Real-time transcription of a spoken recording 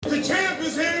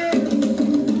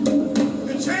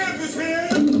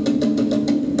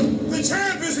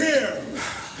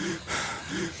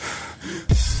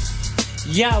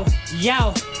Yo,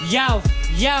 yo, yo,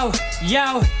 yo,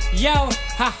 yo, yo,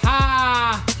 ha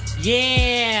ha,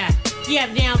 yeah. You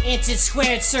have now entered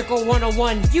Squared Circle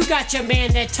 101. You got your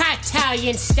man, the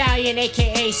Italian Stallion,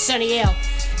 aka Sonny L.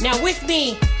 Now with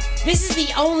me, this is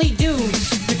the only dude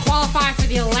to qualify for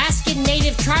the Alaskan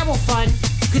Native Tribal Fund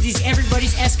because he's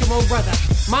everybody's Eskimo brother.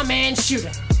 My man,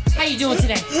 Shooter. How you doing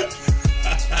today?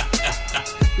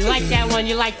 You like that one?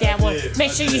 You like that one?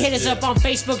 Make sure you hit us up on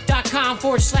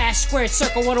Facebook.com/Squared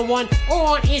Circle 101 or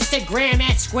on Instagram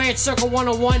at Squared Circle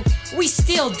 101. We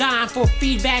still dying for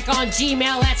feedback on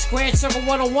Gmail at Squared Circle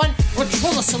 101 or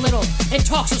troll us a little and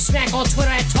talk some smack on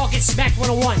Twitter at Talking Smack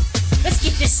 101. Let's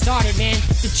get this started, man.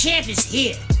 The champ is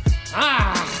here.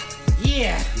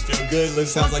 Yeah. You feel good? It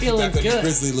sounds like you're back on your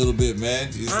Grizzly a little bit, man.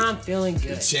 I'm feeling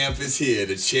good. The champ is here.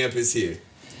 The champ is here.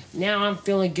 Now I'm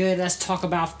feeling good. Let's talk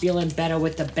about feeling better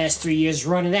with the best 3 years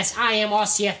running. That's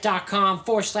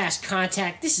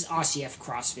IamRCF.com/contact. This is RCF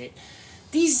CrossFit.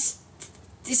 This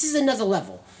is another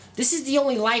level. This is the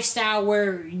only lifestyle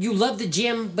where you love the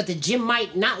gym, but the gym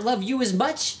might not love you as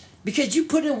much because you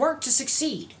put in work to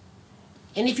succeed.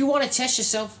 And if you want to test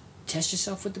yourself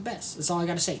with the best. That's all I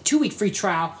got to say. 2-week free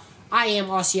trial.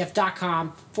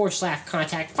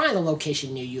 IamRCF.com/contact. Find a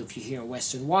location near you if you're here in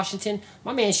Western Washington.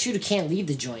 My man Shooter can't leave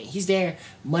the joint. He's there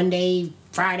Monday,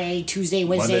 Friday, Tuesday,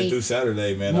 Wednesday. Monday through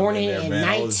Saturday, man. Morning there, and man.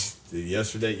 night.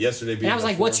 Yesterday being and I was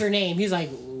like, what's her name? He was like,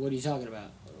 what are you talking about?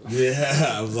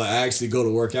 Yeah, I was like, I actually go to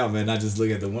work out, man. I just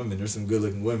look at the women. There's some good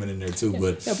looking women in there too,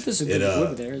 but there's some good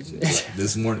women there.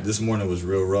 this morning was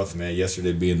real rough, man.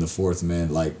 Yesterday being the 4th,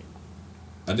 man. Like,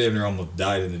 I damn near almost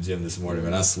died in the gym this morning,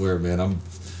 man. I swear, man.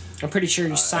 I'm pretty sure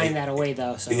you signed that away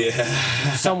though. So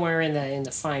yeah. Somewhere in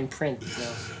the fine print. You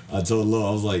know. I told Lo,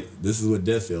 I was like, "This is what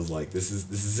death feels like. This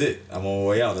is it. I'm on my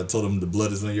way out." I told him the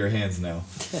blood is on your hands now.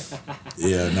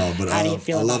 Yeah, no, but I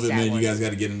love it, man. You guys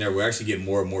got to get in there. We're actually getting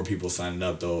more and more people signing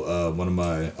up though. One of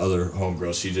my other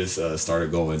homegirls, she just started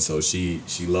going, so she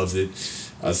loves it.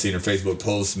 I've seen her Facebook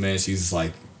posts, man. She's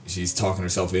like. She's talking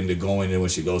herself into going, and when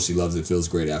she goes, she loves it. Feels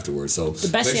great afterwards. So the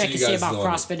best thing I can say about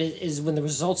CrossFit is when the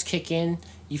results kick in,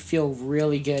 you feel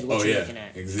really good what you're looking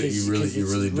at. You really do.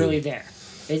 Really there,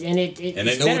 and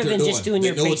it's better than just doing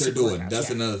your basic workouts. They know what they're doing. That's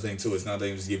another thing too. It's not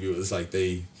they just give you. It's like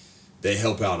they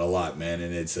help out a lot, man,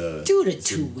 and it's do the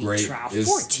 2-week trial, 14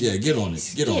 yeah, get on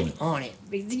days. it. Get on it.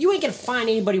 You ain't gonna find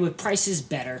anybody with prices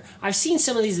better. I've seen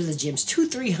some of these at the gyms,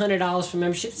 $200-$300 for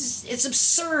membership. It's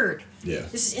absurd. Yeah,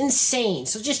 this is insane.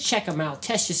 So just check them out.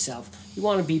 Test yourself. You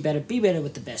want to be better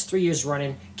with the best. 3 years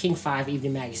running. King 5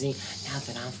 Evening Magazine. Now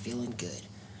that I'm feeling good,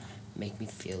 make me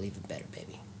feel even better,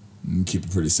 baby. Keep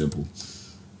it pretty simple.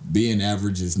 Being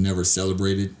average is never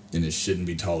celebrated, and it shouldn't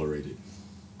be tolerated.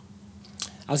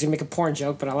 I was gonna make a porn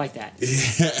joke, but I like that.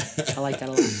 I like that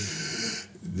a lot.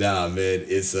 Nah, man,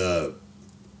 it's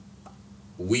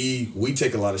we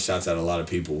take a lot of shots at a lot of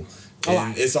people,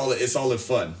 and it's all in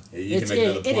fun. You can make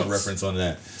another porn reference on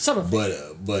that. Some of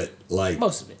it, but like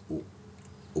most of it,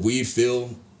 we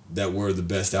feel that we're the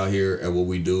best out here at what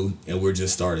we do, and we're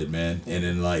just started, man. And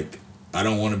then like, I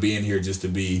don't want to be in here just to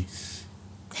be.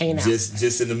 Hanging out.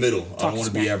 Just in the middle. I don't want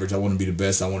to be average. I want to be the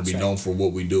best. I want to be known for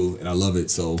what we do, and I love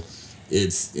it. So.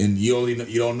 And you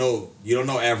don't know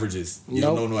averages. You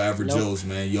don't know no average Joes,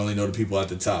 man. You only know the people at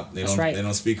the top. They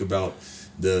don't speak about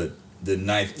the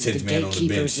 9th, 10th man on the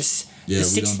bench. The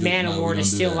 6th man award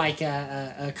is still like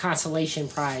a consolation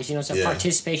prize. You know, it's a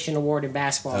participation award in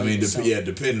basketball. I mean,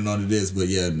 depending on it is, but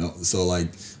so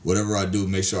like whatever I do,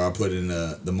 make sure I put in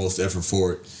the most effort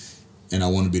for it, and I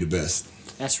want to be the best.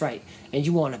 That's right, and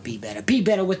you want to be better. Be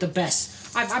better with the best.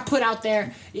 I put out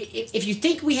there, if you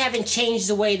think we haven't changed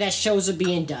the way that shows are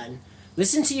being done,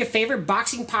 listen to your favorite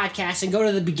boxing podcast and go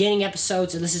to the beginning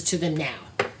episodes and listen to them now.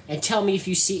 And tell me if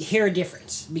you hear a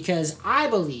difference. Because I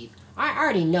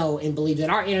already know and believe that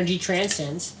our energy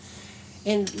transcends.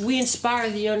 And we inspire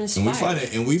the uninspired.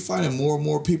 And we find more and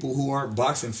more people who aren't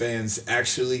boxing fans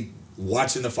actually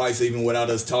watching the fights even without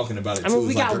us talking about it. I mean,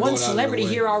 we got one celebrity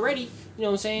here already. You know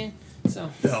what I'm saying?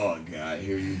 So. Oh God,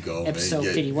 here you go. Episode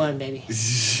 51, baby.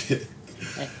 Hey,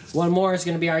 one more is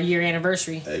going to be our year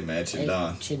anniversary. Hey man,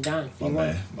 Chindan. Chindan,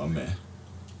 51. My man.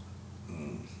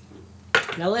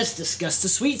 Now let's discuss the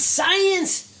sweet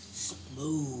science.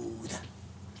 Smooth.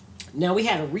 Now we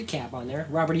had a recap on there.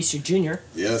 Robert Easter Jr.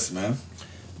 Yes, man.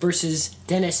 Versus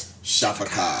Denis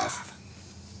Shafikov.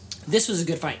 This was a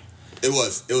good fight. It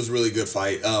was a really good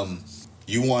fight.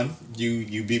 You won.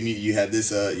 You beat me. You had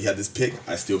this pick.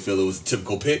 I still feel it was a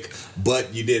typical pick,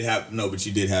 but you did have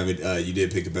it. You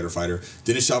did pick the better fighter.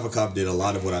 Denis Shafikov did a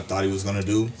lot of what I thought he was gonna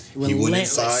do. He went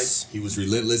inside. He was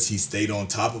relentless. He stayed on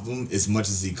top of him as much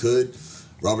as he could.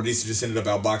 Robert Easter just ended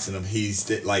up outboxing him.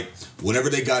 Whenever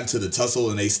they got into the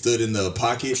tussle and they stood in the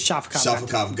pocket,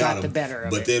 Shafikov got him. The better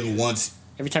of but it. then once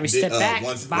every time he stepped back,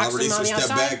 once Robert Easter stepped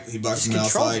back, he boxed him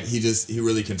outside. He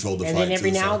really controlled the fight. And then every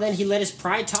now and then he let his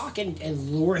pride talk and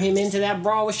lure him into that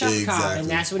brawl with Shafikov. Exactly. And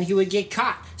that's when he would get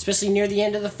caught, especially near the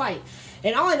end of the fight.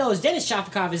 And all I know is Denis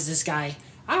Shafikov is this guy.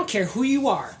 I don't care who you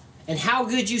are and how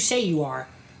good you say you are.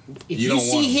 If you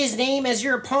see his name as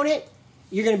your opponent,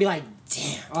 you're going to be like,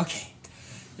 damn, okay.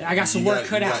 I got some work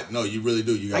cut out. No, you really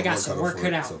do. I got some work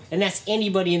cut out. So. And that's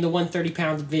anybody in the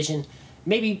 130-pound division.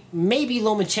 Maybe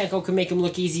Lomachenko could make him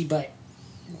look easy, but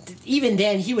even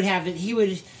then he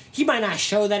might not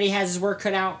show that he has his work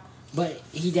cut out, but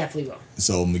he definitely will.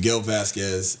 So Miguel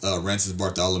Vasquez, Rances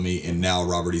Bartolome, and now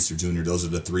Robert Easter Jr. Those are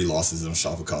the 3 losses on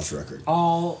Shafikov's record.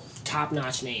 All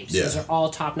top-notch names. Yeah. Those are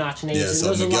all top-notch names. Yeah,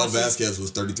 so Miguel Vasquez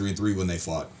was 33-3 when they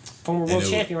fought. Former world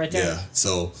champion right there. Yeah,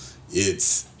 so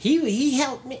it's... He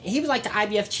was like the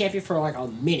IBF champion for like a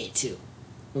minute, too.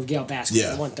 With Miguel Vasquez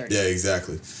at 130. Yeah,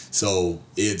 exactly. So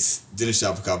it's Denis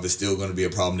Shafikov is still going to be a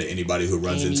problem to anybody who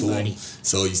runs into him.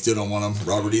 So you still don't want him.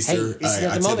 Robert Easter,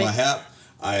 I tip my hat.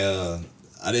 I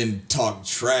didn't talk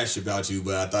trash about you,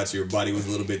 but I thought your body was a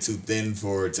little bit too thin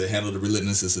to handle the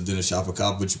relentlessness of Denis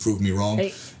Shafikov, but you proved me wrong.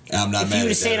 Hey, I'm not mad at that. If you would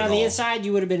have stayed on the inside,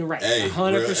 you would have been right.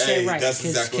 100% right. That's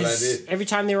exactly what I did. Every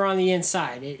time they were on the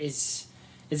inside, it's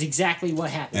exactly what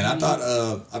happened. And I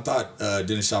thought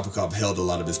Denis Shafikov held a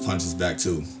lot of his punches back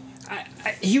too. I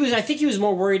think he was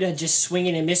more worried on just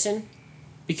swinging and missing,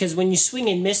 because when you swing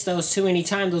and miss those too many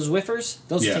times, those whiffers,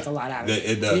 those take a lot out of it.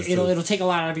 It does. It'll take a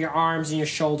lot out of your arms and your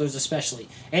shoulders, especially,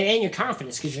 and your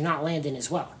confidence, because you're not landing as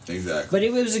well. Exactly. But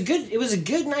it was a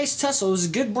good, nice tussle. It was a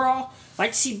good brawl. I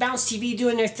like to see Bounce TV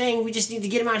doing their thing. We just need to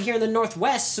get them out here in the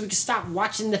Northwest so we can stop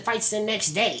watching the fights the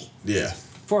next day. Yeah.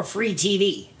 For free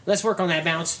TV. Let's work on that,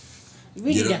 Bounce. Do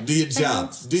your job.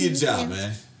 Do your job,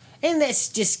 man. And let's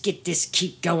just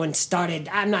keep going started.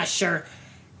 I'm not sure.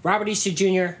 Robert Easter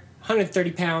Jr.,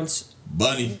 130 pounds.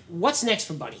 Bunny. What's next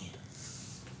for Bunny?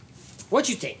 What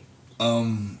you think? We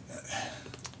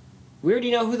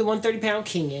already know who the 130-pound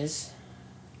king is,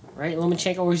 right?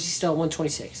 Lomachenko, or is he still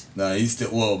 126? No,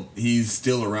 he's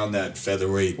still around that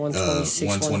featherweight,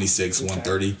 126,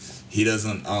 130. He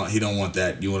don't want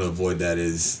that. You want to avoid that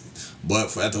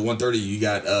But at the 130, you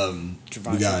got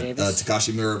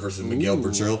Takashi Miura versus Miguel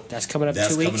Berchelt. That's coming up.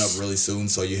 That's 2 weeks. coming up really soon.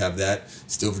 So you have that.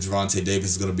 Still for Gervonta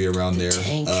Davis is going to be around there.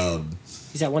 Tank.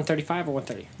 He's at 135 or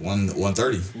 130.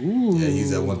 130. Ooh. Yeah,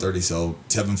 he's at 130. So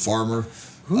Tevin Farmer,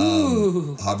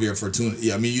 Javier Fortuna.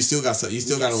 Yeah, I mean you still got a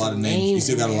lot of names. You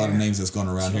still got a lot of names that's going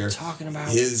around here. Talking about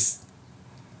he's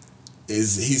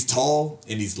tall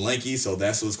and he's lanky, so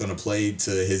that's what's going to play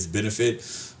to his benefit.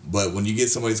 But when you get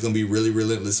somebody who's going to be really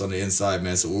relentless on the inside,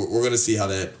 man, so we're going to see how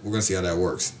that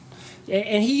works.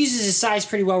 And he uses his size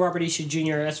pretty well, Robert Easter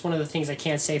Jr. That's one of the things I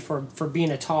can't say for being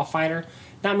a tall fighter.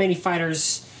 Not many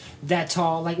fighters that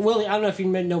tall. Like Willie, I don't know if you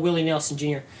know Willie Nelson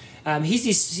Jr.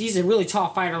 He's a really tall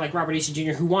fighter like Robert Easter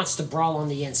Jr. who wants to brawl on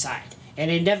the inside. And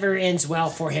it never ends well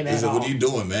for him at all. What are you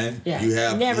doing, man? Yeah, you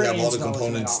have all the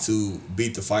components to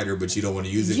beat the fighter, but you don't want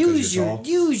to use it because you're tall.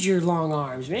 Use your long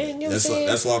arms, man. You know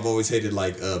that's why I've always hated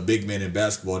big men in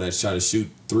basketball that try to shoot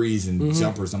threes and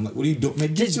jumpers. I'm like, what are you doing?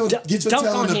 Man, get your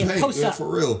talent in the paint. Post up. For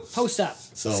real. Post up.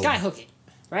 Skyhook it,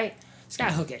 right?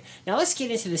 Skyhook it. Now let's get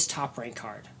into this top rank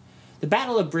card. The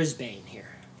Battle of Brisbane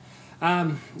here.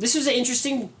 This was an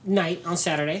interesting night on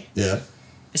Saturday. Yeah.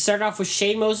 It started off with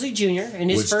Shane Mosley Jr. and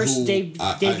his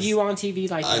debut on TV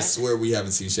like that. I swear we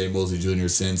haven't seen Shane Mosley Jr.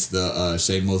 since the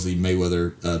Shane Mosley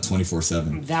Mayweather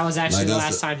 24/7. That was actually the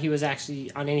last time he was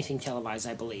actually on anything televised,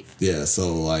 I believe. Yeah,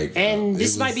 so and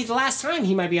this might be the last time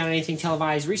he might be on anything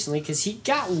televised recently because he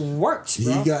got worked,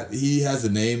 bro. He has the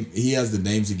name. He has the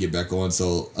names to get back on.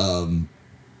 So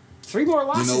 3 more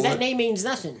losses. That name means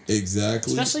nothing.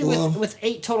 Exactly. Especially with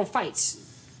 8 total fights.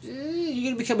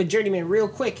 You're gonna become a journeyman real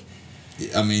quick.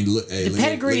 I mean, look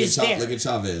pedigree is there. Look at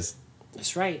Chavez.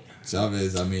 That's right.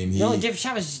 Chavez, I mean, the only difference,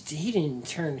 Chavez, he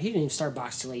didn't even start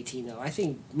boxing till 18 though. I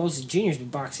think Mosley Jr.'s been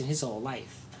boxing his whole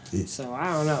life. So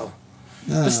I don't know.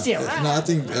 But still, I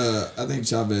think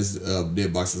Chavez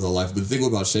did box his whole life. But the thing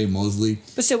about Shane Mosley.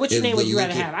 But still, which name would you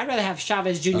rather have? I'd rather have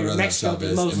Chavez Jr. in Mexico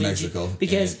than Mosley.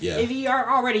 Because if you are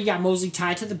already got Mosley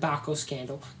tied to the Baco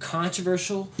scandal,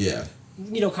 controversial. Yeah.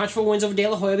 Controversial wins over De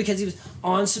La Hoya because he was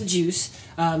on some juice.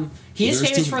 He is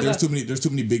famous for there's too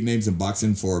many big names in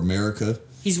boxing for America.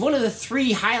 He's one of the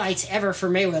 3 highlights ever for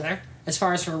Mayweather, as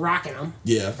far as for rocking him.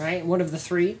 Yeah. Right? One of the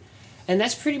 3. And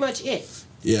that's pretty much it.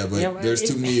 Yeah, but there's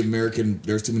too many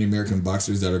American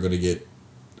boxers that are going to get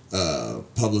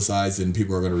publicized and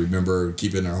people are going to remember,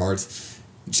 keep in their hearts.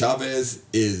 Chavez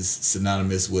is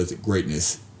synonymous with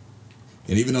greatness.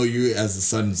 And even though you as a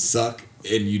son suck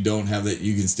and you don't have that,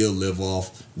 you can still live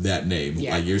off that name.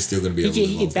 Yeah. Like, you're still going to be able to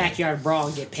he can backyard brawl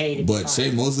and get paid. But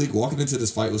Shane Mosley, walking into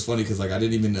this fight was funny because, like, I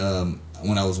didn't even,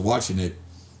 when I was watching it,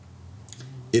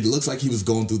 it looks like he was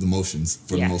going through the motions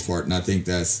for the most part. And I think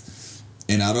that's,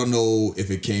 and I don't know if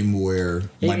it came where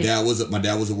my dad was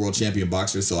a world champion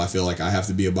boxer, so I feel like I have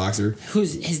to be a boxer.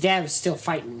 His dad was still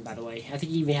fighting, by the way. I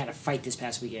think he even had a fight this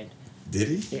past weekend. Did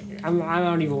he? Yeah, I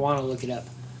don't even want to look it up.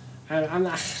 I'm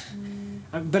not,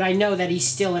 but I know that he's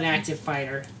still an active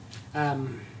fighter.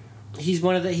 He's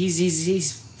one of the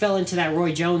he's fell into that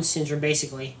Roy Jones syndrome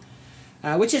basically,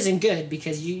 which isn't good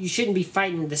because you shouldn't be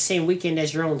fighting the same weekend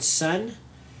as your own son,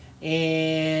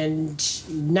 and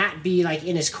not be like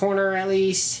in his corner at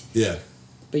least. Yeah.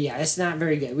 But yeah, it's not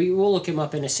very good. We'll look him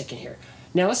up in a second here.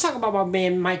 Now let's talk about my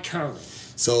man Mike Conlan.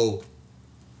 So.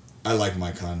 I like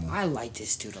Mike Conlan. I like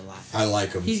this dude a lot. I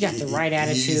like him. He's got the right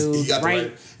attitude. He got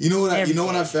right. You know what? You know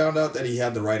when I found out that he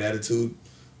had the right attitude.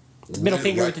 Middle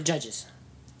finger with the judges.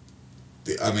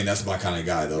 I mean, that's my kind of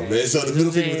guy, though. Man. So the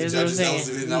middle finger with the judges.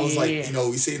 I was like, you know,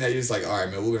 we seen that. You're just like, all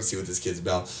right, man, we're gonna see what this kid's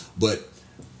about. But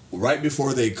right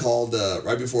before they called,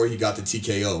 right before he got the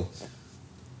TKO,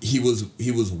 he was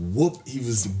beating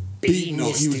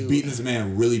this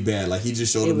man really bad. Like, he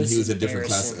just showed him he was a different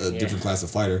class of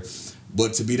fighter.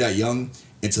 But to be that young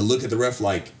and to look at the ref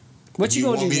like, what you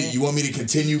gonna do? You want me to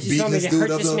continue beating this dude up? You want me to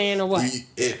hurt this man or what?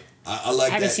 I like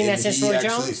that. Haven't seen that since Roy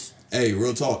Jones. Hey,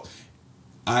 real talk.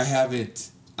 I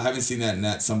haven't seen that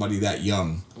in somebody that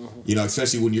young. Mm-hmm. You know,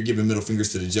 especially when you're giving middle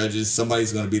fingers to the judges.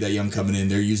 Somebody's going to be that young coming in.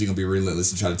 They're usually going to be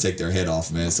relentless and try to take their head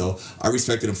off, man. So I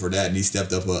respected him for that, and he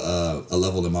stepped up a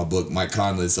level in my book, Mike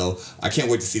Conlan. So I can't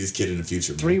wait to see this kid in the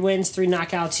future. Man. 3 wins, 3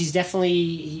 knockouts. He's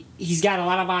got a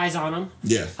lot of eyes on him.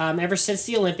 Yeah. Ever since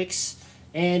the Olympics,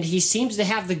 and he seems to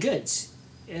have the goods.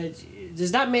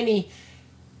 There's not many.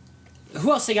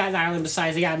 Who else they got in Ireland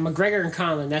besides they got McGregor and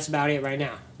Conlan? That's about it right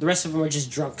now. The rest of them are just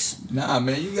drunks. Nah,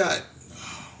 man, we got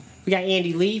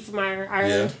Andy Lee from Ireland.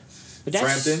 Yeah. But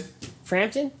that's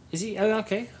Frampton? Is he? Oh,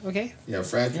 okay. Yeah,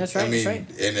 Frampton. That's right. I mean,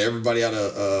 and everybody out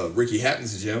of Ricky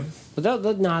Hatton's gym. But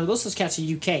most of those cats are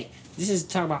UK. This is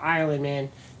talking about Ireland, man.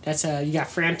 That's you got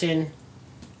Frampton,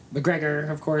 McGregor,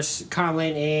 of course,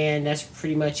 Conlan, and that's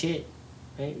pretty much it.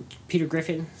 Right? Peter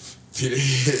Griffin.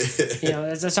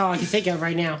 That's all I can think of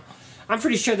right now. I'm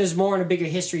pretty sure there's more and a bigger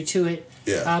history to it.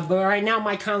 Yeah. But right now,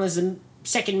 Mike Conlan's the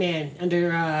second man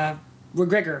under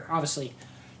McGregor, obviously.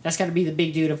 That's got to be the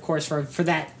big dude, of course, for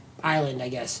that island, I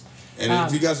guess. And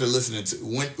if you guys are listening to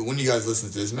when you guys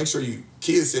listen to this, make sure you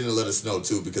key us in and let us know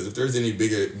too, because if there's any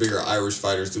bigger Irish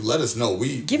fighters, let us know.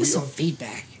 Give us some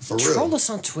feedback. For real. Troll us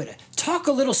on Twitter. Talk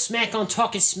a little smack on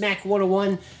Talking Smack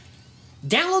 101.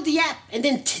 Download the app and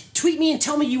then tweet me and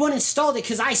tell me you uninstalled it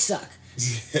because I suck.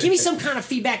 Give me some kind of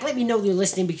feedback. Let me know you're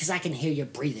listening because I can hear you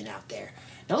breathing out there.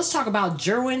 Now let's talk about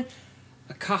Jerwin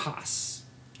Cajas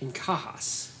in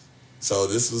Cajas. So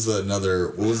this was another,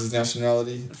 what was his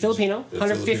nationality? Filipino,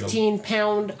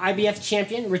 115-pound IBF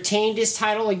champion. Retained his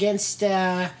title against,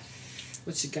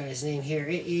 what's the guy's name here?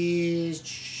 It is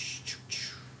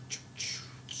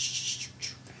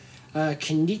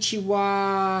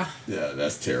Konnichiwa. Yeah,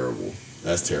 that's terrible.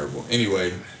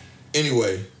 Anyway.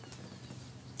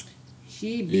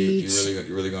 He beats you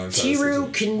really going to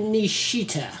Tiru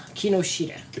Kinoshita.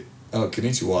 Oh,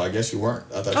 Konnichiwa. I guess you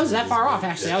weren't. I was that far off,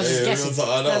 actually. I was just guessing.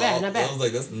 I know. Not bad. I was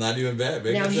like, that's not even bad,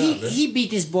 man. Now, he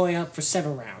beat this boy up for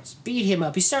 7 rounds. Beat him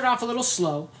up. He started off a little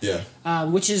slow. Yeah.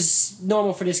 Which is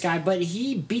normal for this guy, but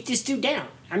he beat this dude down.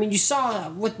 I mean, you saw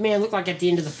what the man looked like at the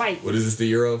end of the fight. What is this the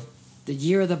year of? The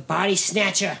year of the body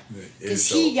snatcher. Because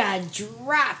he got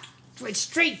dropped, went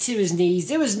straight to his knees.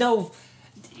 There was no...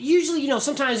 Usually,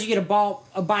 sometimes you get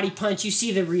a body punch, you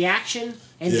see the reaction,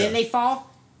 and then they fall.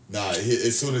 Nah,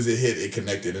 as soon as it hit, it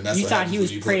connected, and that's you what thought he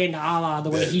was praying to Allah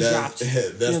the way he dropped.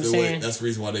 That's the way. That's the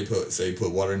reason why they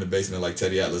put water in the basement, like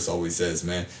Teddy Atlas always says.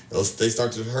 Man, they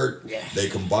start to hurt. Yeah. They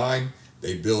combine,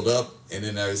 they build up, and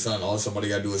then all somebody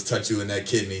got to do is touch you in that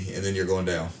kidney, and then you're going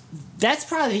down. That's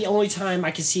probably the only time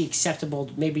I can see acceptable,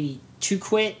 maybe to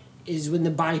quit. Is when the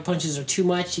body punches are too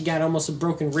much. You got almost a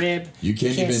broken rib. You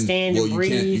can't even stand and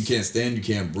breathe. You can't stand. You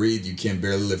can't breathe. You can't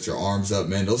barely lift your arms up,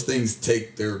 man. Those things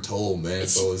take their toll, man.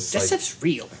 Stuff's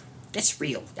real. That's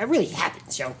real. That really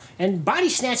happens, yo. And body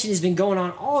snatching has been going on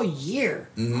all year.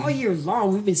 Mm-hmm. All year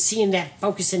long. We've been seeing that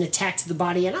focus and attack to the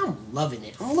body, and I'm loving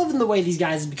it. I'm loving the way these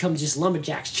guys have become just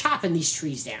lumberjacks, chopping these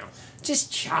trees down.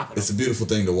 Just chopping them. It's a beautiful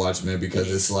thing to watch, man,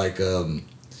 because it's like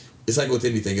with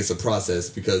anything, it's a process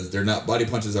because body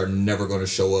punches are never going to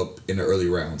show up in the early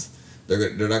rounds.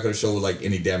 They're not going to show like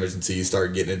any damage until you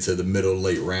start getting into the middle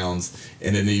late rounds,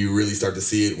 and then you really start to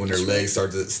see it when their legs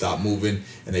start to stop moving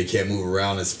and they can't move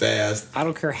around as fast. I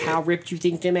don't care how ripped you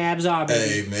think them abs are,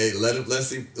 baby. Hey, man,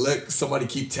 let somebody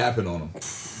keep tapping on them.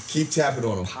 Keep tapping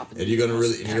on them, and you're gonna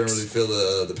really feel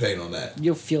the pain on that.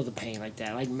 You'll feel the pain like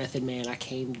that, like Method Man. I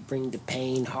came to bring the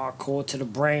pain hardcore to the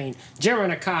brain.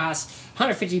 Jeremy Nakajas,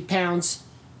 150 pounds.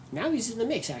 Now he's in the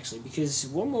mix actually because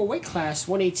one more weight class,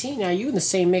 118. Now you in the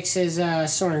same mix as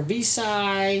Soren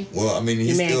Visai. Well, I mean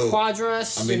he's still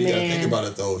Quadras. I mean you gotta think about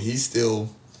it though. He's still.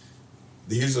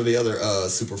 Here's the other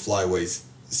super flyweights.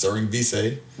 Soren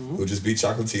Visai, who just beat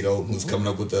Chocolatito, who's coming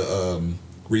up with the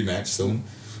rematch soon.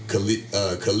 Khalid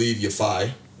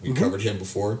Yafai, we covered him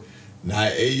before.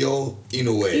 Naoya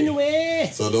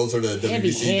Inoue. So those are the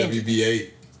WBC, WBA,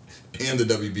 and the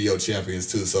WBO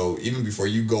champions too. So even before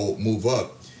you move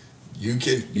up, you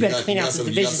better clean out the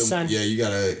division, son. Yeah,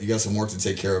 you got some work to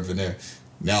take care of in there.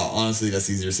 Now, honestly, that's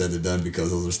easier said than done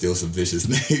because those are still some vicious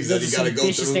names that you got to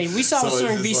go through. Names. We saw what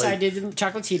Soren Visai did to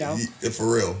Chocolatito.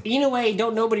 For real.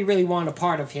 Inoue, nobody really want a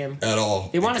part of him. At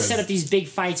all. They want to set up these big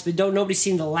fights, but nobody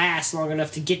seem to last long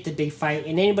enough to get the big fight.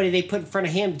 And anybody they put in front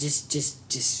of him just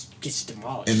gets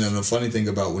demolished. And then the funny thing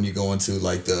about when you go into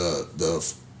like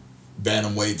the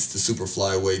bantamweights, the super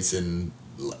flyweights, and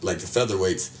like the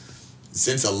featherweights,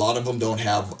 since a lot of them don't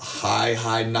have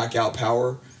high knockout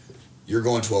power, you're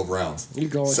going 12 rounds. You're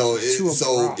going so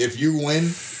if you win,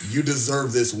 you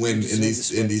deserve this win in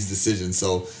these decisions.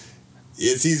 So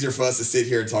it's easier for us to sit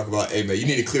here and talk about, hey man, you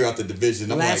need to clear out the division.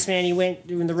 Last man he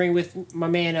went in the ring with my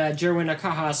man Jerwin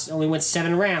Nakajas only went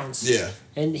 7 rounds. Yeah.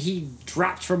 And he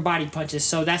dropped from body punches,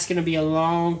 so that's going to be a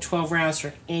long 12 rounds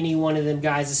for any one of them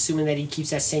guys, assuming that he keeps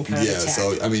that same kind of attack. Yeah,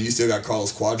 so I mean, you still got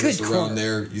Carlos Quadras around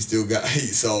there. You still got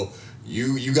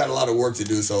You got a lot of work to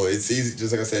do, so it's easy.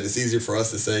 Just like I said, it's easier for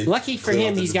us to say. Lucky for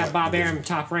him, he's got Bob Arum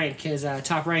Top Rank, because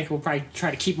Top Rank will probably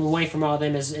try to keep him away from all of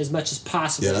them as much as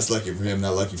possible. Yeah, that's lucky for him,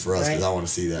 not lucky for us, because I want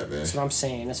to see that, man. That's what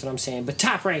I'm saying. But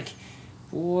Top Rank,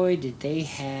 boy, did they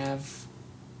have,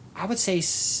 I would say,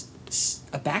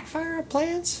 a backfire of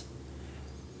plans?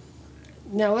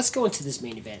 Now, let's go into this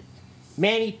main event.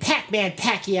 Manny Pac-Man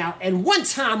Pacquiao, and one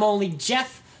time only,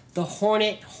 Jeff the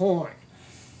Hornet Horn.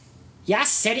 Yeah, I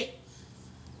said it.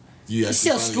 You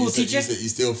still a school teacher. You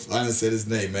still finally said his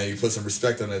name, man. You put some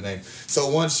respect on that name. So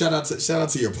one shout out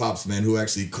to your pops, man, who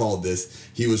actually called this.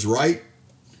 He was right.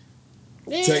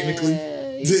 Yeah, technically,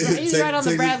 he's right on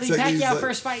the Bradley Pacquiao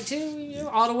first fight too.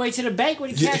 All the way to the bank when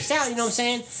he cashed out. You know what I'm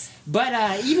saying? But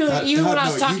even when I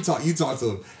was talking, you talk to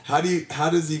him. How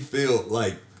does he feel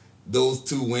like those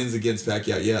 2 wins against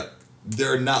Pacquiao? Yeah,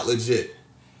 they're not legit.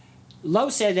 Lowe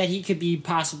said that he could be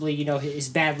possibly, his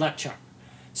bad luck charm.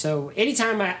 So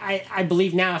anytime I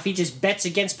believe now, if he just bets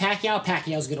against Pacquiao,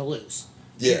 Pacquiao's going to lose.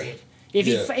 Period. If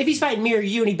he's fighting me or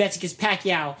you and he bets against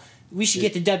Pacquiao, we should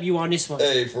get the W on this one.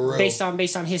 Hey, for real. Based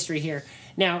on history here.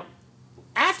 Now,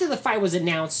 after the fight was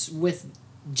announced with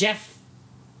Jeff,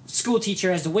 school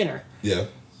teacher, as the winner. Yeah.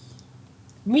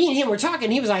 Me and him were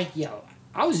talking. He was like, "Yo,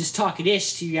 I was just talking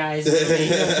ish to you guys. You know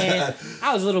what I'm saying?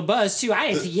 I was a little buzzed too. I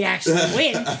didn't think he'd actually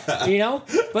win,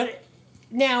 But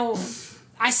now,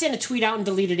 I sent a tweet out and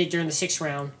deleted it during the 6th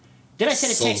round. Then I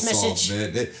sent a text message.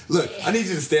 Man. Look, I need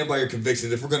you to stand by your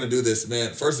convictions. If we're gonna do this,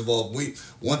 man. First of all,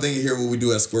 one thing here, what we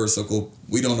do at Square Circle,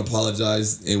 we don't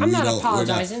apologize, and I'm not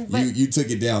apologizing. But you took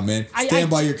it down, man. Stand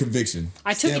by your conviction.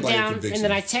 I took it down, and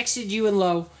then I texted you and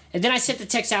Lowe. And then I sent the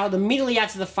text out immediately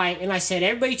after the fight, and I said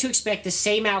everybody to expect the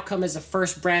same outcome as the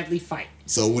first Bradley fight.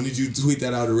 So when did you tweet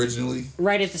that out originally?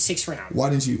 Right at the 6th round. Why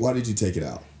did you take it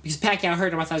out? Because Pacquiao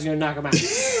hurt him, I thought I was going to knock him out.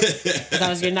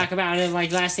 And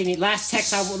then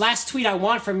last tweet I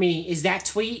want from me is that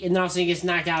tweet, and then all of a sudden he gets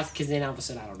knocked out because then all of a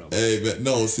sudden I don't know. Hey, but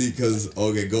no, see, because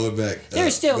going back,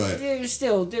 there's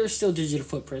still digital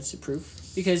footprints to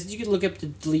prove, because you can look up the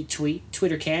delete tweet.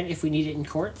 Twitter can if we need it in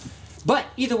court. But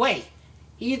either way,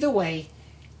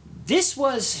 this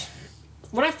was,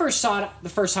 when I first saw it the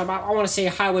first time, I want to say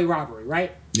a highway robbery,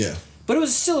 right? Yeah. But it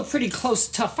was still a pretty close,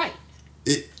 tough fight.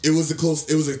 It was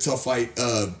a tough fight.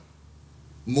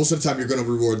 Most of the time, you're going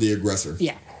to reward the aggressor.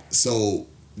 Yeah. So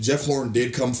Jeff Horn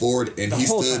did come forward, and he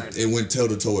stood and went toe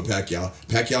to toe with Pacquiao.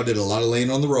 Pacquiao did a lot of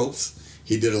laying on the ropes.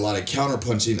 He did a lot of counter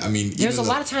punching. I mean, there's a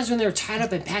lot of times when they were tied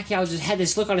up, and Pacquiao just had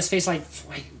this look on his face, like,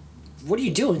 "What are you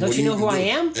doing? Don't you know who I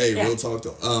am?" Hey, real talk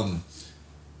though.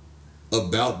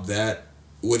 About that,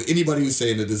 with anybody who's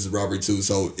saying that this is robbery too,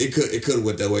 so it could have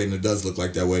went that way, and it does look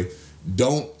like that way.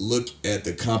 Don't look at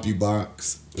the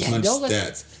CompuBox punch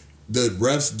stats. the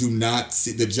refs do not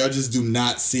see, the judges do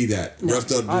not see that. No, refs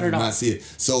do not see it.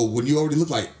 So when you already look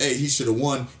like, hey, he should have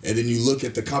won, and then you look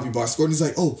at the copy box score and he's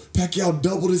like, oh, Pacquiao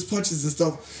doubled his punches and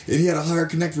stuff, and he had a higher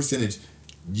connect percentage.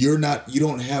 You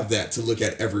don't have that to look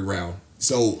at every round.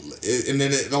 So, and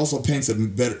then it also paints a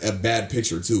bad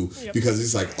picture too, because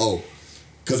it's like, oh,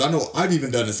 because I know I've even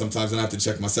done it sometimes and I have to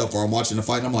check myself, or I'm watching a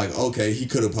fight and I'm like, okay, he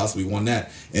could have possibly won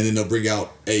that. And then they'll bring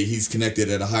out, hey, he's connected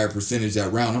at a higher percentage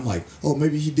that round. I'm like, oh,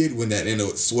 maybe he did win that. And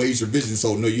it sways your vision.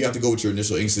 So, no, you have to go with your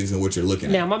initial instincts and what you're looking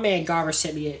at. Now, my man Garber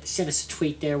sent us a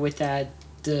tweet there with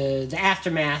the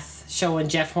aftermath showing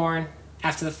Jeff Horn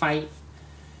after the fight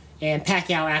and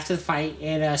Pacquiao after the fight.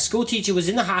 And a school teacher was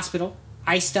in the hospital,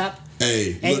 iced up.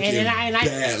 Hey,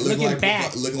 looking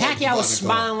bad. Pacquiao was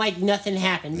smiling like nothing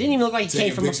happened. Didn't even look like he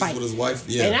came from a fight. With his wife.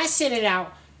 Yeah. And I sent it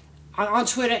out on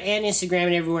Twitter and Instagram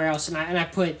and everywhere else. And I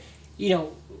put,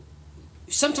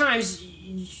 sometimes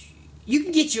you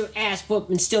can get your ass whooped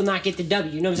and still not get the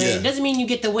W. You know what I'm saying? It doesn't mean you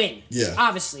get the win. Yeah.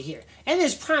 Obviously here. And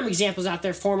there's prime examples out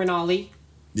there. Foreman Ali.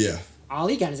 Yeah.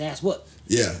 Ali got his ass whooped.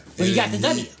 Yeah. But he got the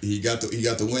W. He got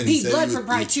the win. He bled for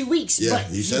probably 2 weeks. Yeah, but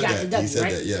he said got that. The W, he said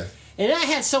right? that, yeah. And I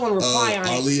had someone reply on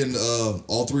Ali it. and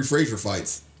all 3 Frazier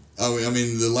fights. I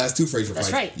mean, the last 2 Frazier fights.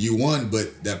 That's right. You won,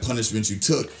 but that punishment you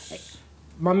took.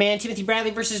 My man Timothy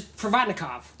Bradley versus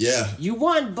Provodnikov. Yeah. You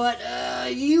won, but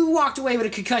you walked away with a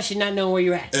concussion, not knowing where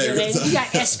you're at. You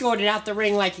got escorted out the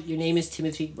ring like your name is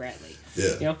Timothy Bradley.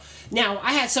 Yeah. Now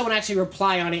I had someone actually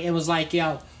reply on it and was like,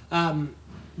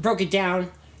 broke it down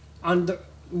on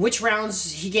which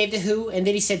rounds he gave to who, and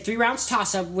then he said 3 rounds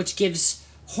toss up, which gives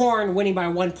Horn winning by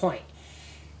 1 point.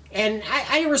 And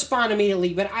I didn't respond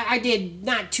immediately, but I did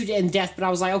not too in depth, but I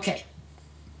was like, okay,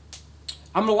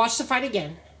 I'm gonna watch the fight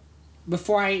again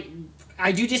before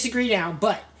I do disagree now,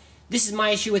 but this is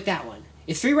my issue with that one.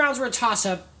 If 3 rounds were a toss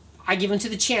up, I give them to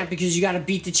the champ because you got to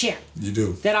beat the champ. You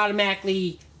do. That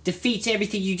automatically defeats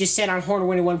everything you just said on Horn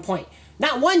winning 1 point.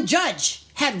 Not one judge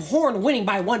had Horn winning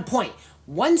by 1 point.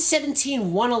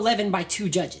 117-111 by 2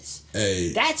 judges.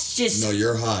 Hey. That's just... No,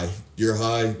 you're high. You're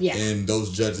high, and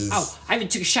those judges... Oh, I even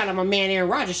took a shot at my man Aaron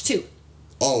Rodgers, too.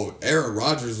 Oh, Aaron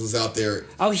Rodgers was out there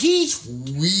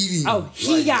tweeting. Oh,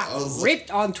 he got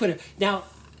ripped on Twitter. Now,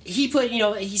 he put,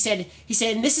 he said,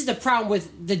 and this is the problem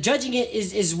with the judging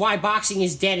is why boxing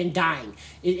is dead and dying.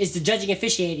 Is the judging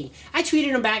officiating. I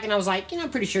tweeted him back, and I was like, I'm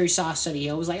pretty sure he saw Sonny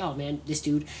Hill. I was like, oh, man, this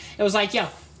dude. It was like,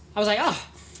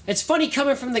 it's funny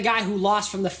coming from the guy who lost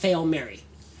from the Fail Mary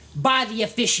by the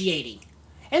officiating.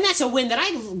 And that's a win that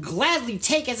I'd gladly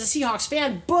take as a Seahawks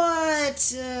fan,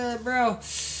 but, bro,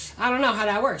 I don't know how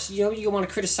that works. You want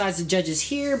to criticize the judges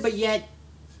here, but yet...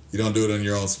 You don't do it in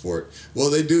your own sport. Well,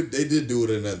 they did do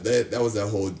it in that was that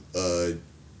whole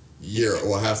year,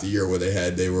 or half the year where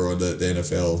they were on the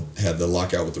NFL, had the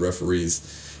lockout with the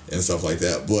referees and stuff like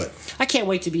that. But I can't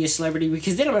wait to be a celebrity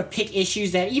because then I'm going to pick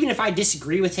issues that even if I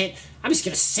disagree with it, I'm just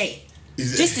going to say it.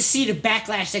 Just to see the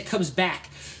backlash that comes back.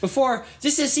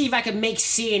 Just to see if I can make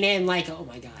CNN like, oh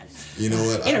my God. You know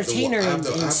what? Entertainer and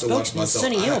spokesman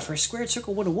Sonny Hill for Squared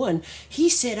Circle 101, he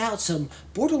set out some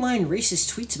borderline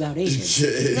racist tweets about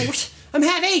Asians. Like, I'm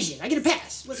half Asian. I get a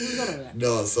pass. What's going on with that?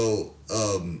 No, so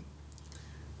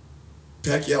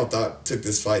Pacquiao took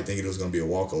this fight thinking it was going to be a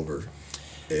walkover.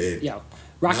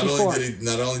 Rocky IV.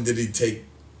 Not only did he take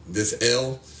this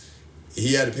L,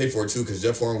 he had to pay for it too because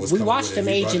Jeff Horn was. We watched him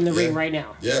age in the ring right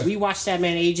now. Yeah, we watched that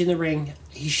man age in the ring.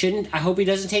 He shouldn't. I hope he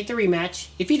doesn't take the rematch.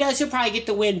 If he does, he'll probably get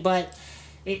the win. But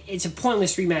it's a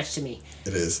pointless rematch to me.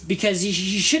 It is because you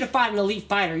should have fought an elite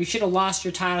fighter. You should have lost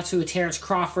your title to a Terrence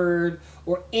Crawford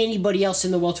or anybody else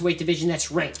in the welterweight division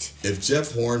that's ranked. If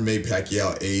Jeff Horn made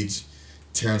Pacquiao age,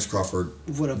 Terrence Crawford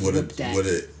would have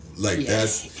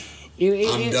that's.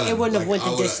 It wouldn't have went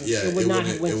the distance. It would not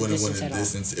have went the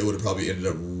distance. It would have probably ended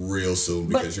up real soon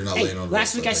because you're not laying on.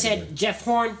 Last week I said Jeff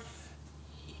Horn.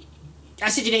 I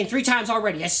said your name 3 times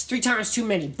already. That's 3 times too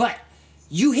many. But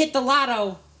you hit the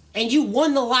lotto and you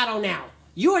won the lotto now.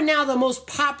 You are now the most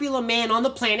popular man on the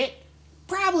planet.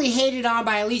 Probably hated on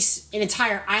by at least an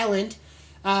entire island.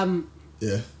 I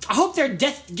hope they're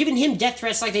giving him death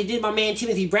threats like they did my man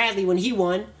Timothy Bradley when he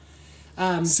won.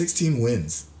 16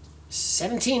 wins.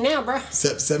 17 now, bro.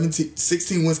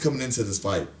 16 wins coming into this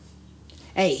fight.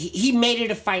 Hey, he made it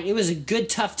a fight. It was a good,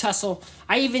 tough tussle.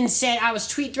 I even said, I was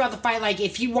tweeting throughout the fight, like,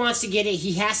 if he wants to get it,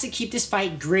 he has to keep this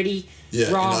fight gritty,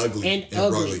 raw, and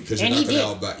ugly. Because you're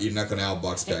not going to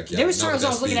outbox Pacquiao. There was times I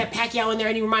was looking at Pacquiao in there,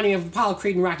 and he reminded me of Apollo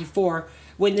Creed and Rocky IV.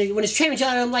 When his trainer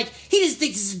telling him, like, he just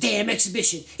thinks it's a damn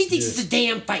exhibition. He thinks it's a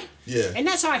damn fight. Yeah. And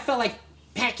that's how I felt like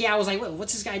Pacquiao was like,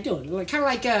 what's this guy doing? Kind of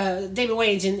like David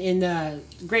Wayne's in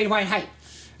Great White Hype.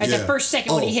 At the first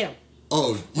second when he hit him.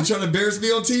 Oh, you trying to embarrass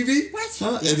me on TV? What?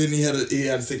 Huh? Yeah. And then he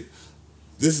had to say,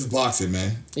 this is boxing,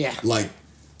 man. Yeah. Like,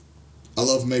 I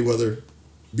love Mayweather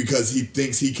because he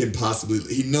thinks he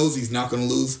knows he's not going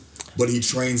to lose, but he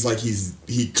trains like he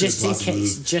could just possibly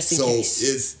lose. Just in case.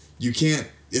 So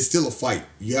it's still a fight.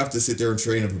 You have to sit there and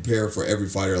train and prepare for every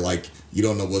fighter like you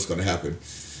don't know what's going to happen.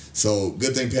 So,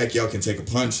 good thing Pacquiao can take a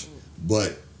punch,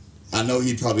 but I know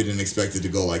he probably didn't expect it to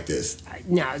go like this.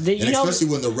 Especially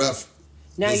when the ref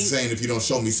was saying, if you don't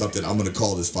show me something, I'm going to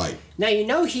call this fight.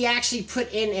 Now, he actually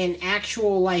put in an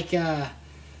actual, a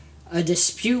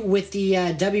dispute with the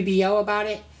WBO about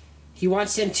it. He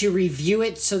wants them to review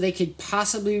it so they could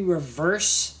possibly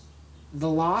reverse the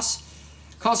loss.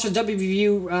 Calls for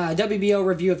WBO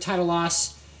review of title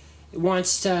loss.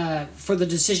 Wants for the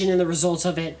decision and the results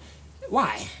of it.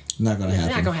 Why? Not going to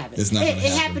happen. Not going to happen. It's not going to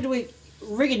happen. It happened with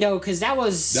Rigondeaux because that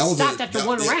was stopped after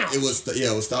one round. It was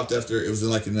stopped after. It was that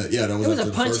was. It was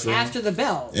a punch after the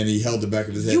bell. And he held the back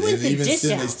of his head. You went and the even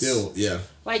distance. still,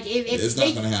 Like if it's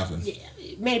not going to happen.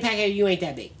 Manny Pacquiao, you ain't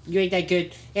that big. You ain't that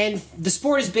good, and the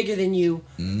sport is bigger than you.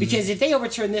 Because if they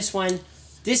overturn this one.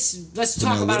 Let's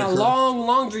talk about a long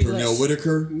laundry list. Pernell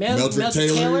Whitaker, Mildred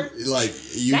Taylor.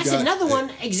 That's another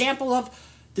one example of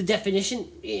the definition.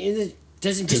 It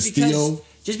doesn't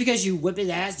just because you whip his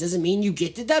ass doesn't mean you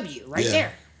get the W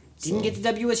there. Didn't get the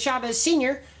W with Chavez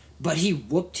Sr., but he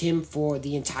whooped him for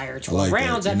the entire 12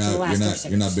 rounds up to the last 30 seconds.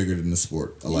 You're not bigger than the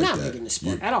sport. I like that. You're not bigger than the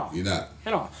sport at all. You're not.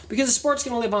 At all. Because the sport's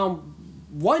going to live on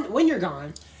when you're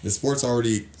gone. The sport's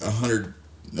already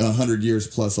 100 years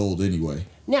plus old anyway.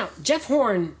 Now, Jeff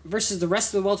Horn versus the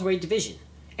rest of the welterweight division.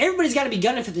 Everybody's got to be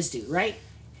gunning for this dude, right?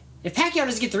 If Pacquiao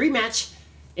doesn't get the rematch,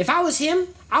 if I was him,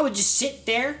 I would just sit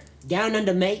there, down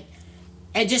under mate,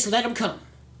 and just let him come.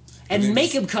 And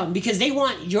make him come, because they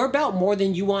want your belt more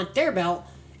than you want their belt,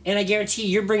 and I guarantee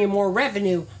you're bringing more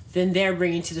revenue than they're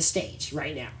bringing to the stage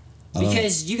right now.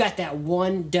 Because you got that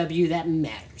one W that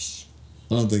matters.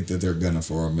 I don't think that they're gunning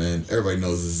for him, man. Everybody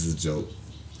knows this is a joke.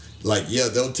 Like, yeah,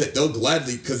 they'll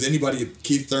gladly, because anybody,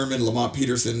 Keith Thurman, Lamont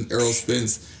Peterson, Errol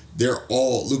Spence, they're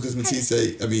all, Lucas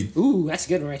Matisse, I mean. Ooh, that's a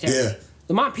good one right there. Yeah.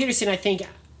 Lamont Peterson, I think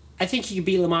he could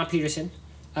beat Lamont Peterson,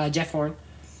 Jeff Horn.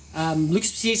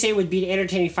 Lucas Matisse would be an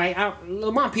entertaining fight.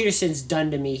 Lamont Peterson's done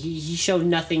to me. He showed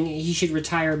nothing. He should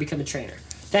retire or become a trainer.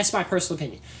 That's my personal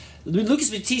opinion.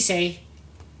 Lucas Matisse,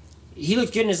 he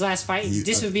looked good in his last fight.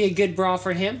 This would be a good brawl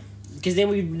for him, because then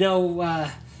we'd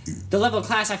know the level of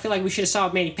class I feel like we should have saw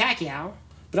with Manny Pacquiao,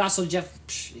 but also Jeff.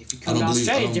 If you come to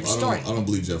Australia, different story. I don't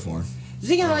believe Jeff Horn. The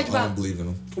thing I like about, I don't believe in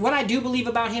him. What I do believe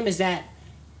about him is that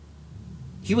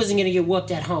he wasn't going to get whooped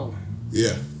at home.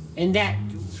 Yeah. And that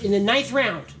in the 9th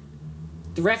round,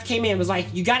 the ref came in and was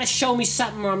like, "You got to show me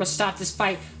something, or I'm gonna stop this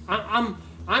fight.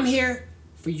 I'm here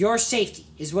for your safety,"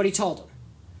 is what he told him.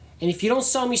 And if you don't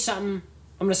show me something,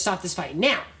 I'm gonna stop this fight.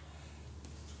 Now,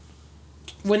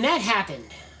 when that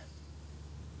happened,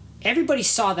 everybody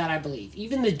saw that, I believe,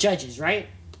 even the judges, right?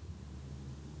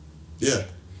 Yeah.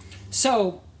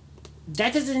 So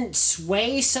that doesn't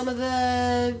sway some of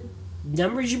the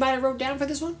numbers you might have wrote down for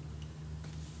this one.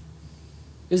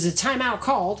 It was a timeout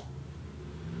called.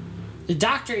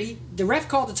 The ref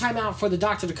called the timeout for the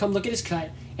doctor to come look at his cut,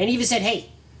 and even said,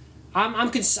 "Hey,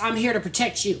 I'm here to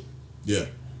protect you. Yeah.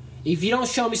 If you don't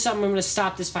show me something, I'm going to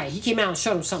stop this fight." He came out and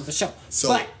showed him something for sure. So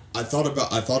but, I thought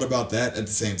about that at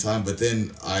the same time, but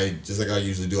then just like I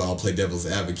usually do, I'll play devil's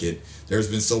advocate. There's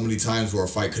been so many times where a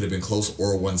fight could have been close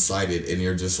or one-sided, and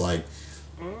you're just like,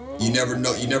 you never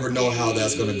know how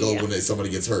that's going to go when somebody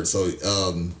gets hurt. So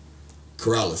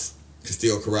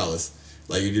Castillo Corrales.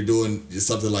 Like, if you're doing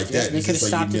something like that, they could have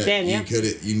stopped it then.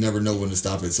 You never know when to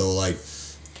stop it. So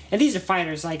and these are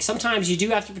fighters. Like, sometimes you do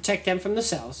have to protect them from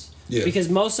themselves. Yeah. Because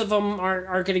most of them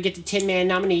are going to get the 10-man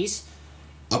nominees.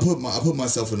 I put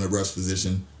myself in a ref's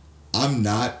position. I'm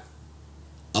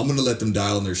going to let them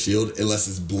die on their shield unless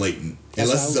it's blatant.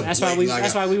 That's why we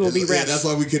will be refs. Yeah, that's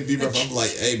why we couldn't be refs. I'm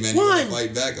like, hey man, you want to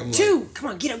fight back? I'm 2, come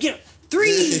on, get up.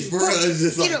 3, 4,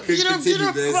 get up.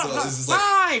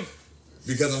 5.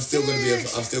 Because I'm still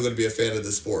gonna be a fan of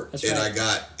the sport, that's and right.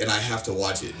 I have to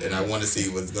watch it, and I want to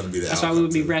see what's gonna be the That's outcome. Why we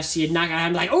would be refs. You'd knock out.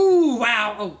 I'm like, oh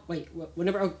wow, oh wait, what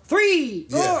number? Oh, 3,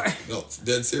 4. Yeah, no, it's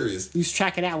dead serious. Lose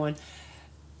track of that one.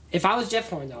 If I was Jeff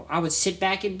Horn, though, I would sit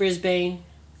back in Brisbane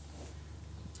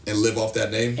and live off that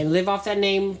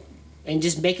name, and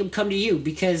just make them come to you,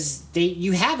 because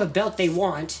you have a belt they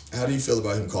want. How do you feel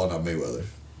about him calling out Mayweather?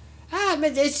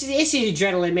 But it's the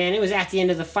adrenaline, man. It was at the end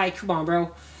of the fight. Come on,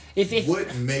 bro.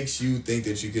 What makes you think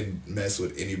that you can mess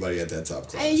with anybody at that top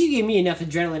class? You give me enough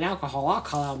adrenaline alcohol, I'll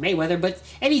call out Mayweather.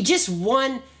 And he just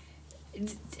won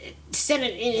set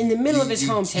it in the middle of his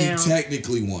hometown. You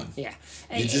technically won. Yeah.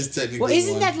 You just technically won. Well,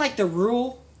 isn't that like the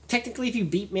rule? Technically, if you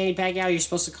beat Manny Pacquiao, you're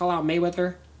supposed to call out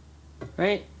Mayweather,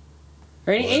 right?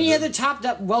 Or any other top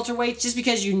welterweights, just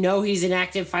because you know he's an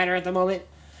active fighter at the moment,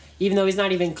 even though he's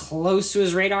not even close to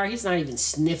his radar, he's not even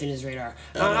sniffing his radar.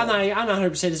 I'm not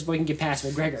 100% this boy can get past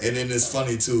McGregor. And then it's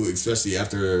funny too, especially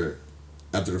after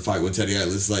the fight with Teddy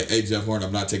Atlas, like, hey Jeff Horn,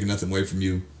 I'm not taking nothing away from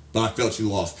you, but I felt you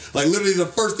lost. Like literally the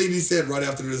first thing he said right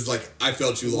after this is like, I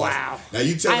felt you lost. Wow. Now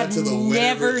you tell that to the winner. I've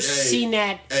never seen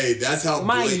that. Hey, that's how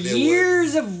my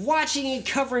years of watching and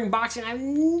covering boxing, I've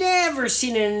never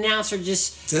seen an announcer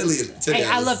just. Teddy hey,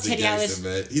 I love Teddy Atlas.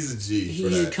 Man. He's a G.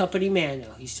 He's a company man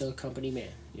though. He's still a company man.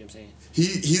 You know what I'm saying?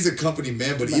 He's a company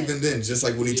man, but even then, just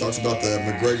like when he talks about the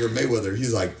McGregor Mayweather,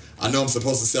 he's like, I know I'm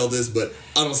supposed to sell this, but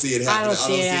I don't see it happening. I don't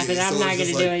see it happening. I'm not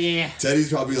gonna do it. Yeah.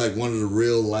 Teddy's probably like one of the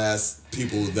real last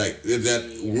people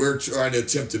that we're trying to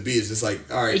attempt to be. It's just like,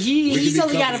 all right, he's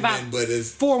only got about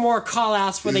 4 more call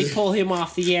outs before they pull him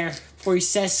off the air before he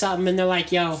says something and they're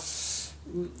like, yo,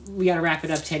 we gotta wrap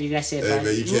it up, Teddy. That's it.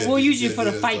 Hey, man, we'll use you for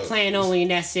the fight plan only,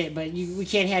 and that's it. But we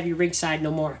can't have you ringside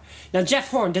no more. Now, Jeff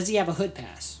Horn, does he have a hood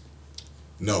pass?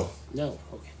 No. No.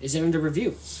 Okay. Is it under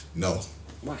review? No.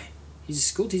 Why? He's a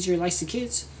school teacher. He likes the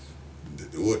kids.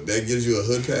 What, that gives you a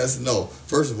hood pass? No.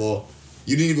 First of all,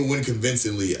 you didn't even win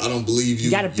convincingly. I don't believe you.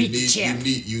 You gotta beat the champ.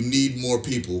 You need more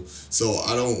people. So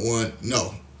I don't want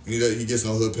no. He gets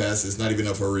no hood pass. It's not even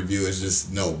up for a review. It's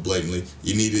just no, blatantly.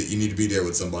 You need it. You need to be there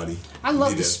with somebody. I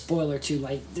love the spoiler too.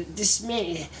 Like this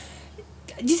man.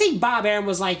 Do you think Bob Arum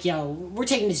was like, "Yo, we're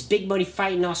taking this big money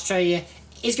fight in Australia.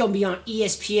 It's gonna be on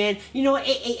ESPN. You know,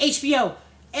 HBO.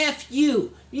 F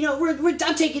you. You know,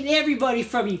 I'm taking everybody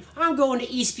from you. I'm going to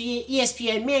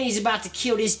ESPN. Manny's about to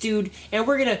kill this dude, and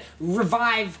we're gonna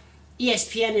revive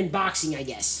ESPN in boxing, I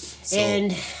guess." So,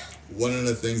 and one of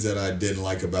the things that I didn't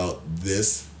like about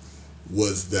this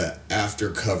was the after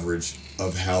coverage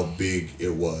of how big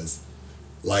it was.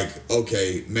 Like,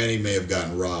 okay, Manny may have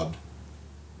gotten robbed.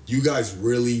 You guys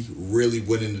really, really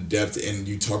went into depth and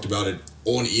you talked about it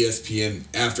on ESPN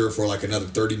after for like another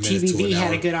 30 minutes TVV to an hour.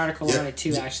 had a good article on it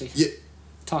too, actually. Yeah.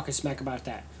 Talking smack about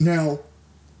that. Now,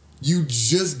 you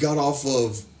just got off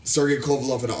of Sergey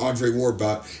Kovalev and Andre Ward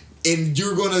bout, and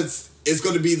it's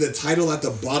gonna be the title at the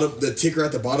bottom, the ticker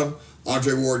at the bottom,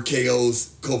 Andre Ward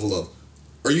KOs Kovalev.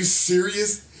 Are you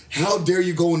serious? How dare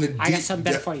you go into I got something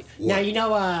better for you. What? Now, you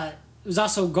know, it was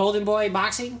also Golden Boy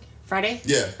Boxing Friday?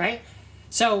 Yeah. Right?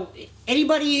 So,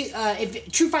 anybody,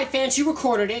 if True Fight fans who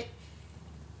recorded it,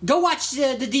 go watch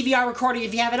the DVR recording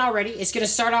if you haven't already. It's going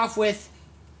to start off with,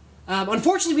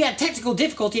 unfortunately, we had technical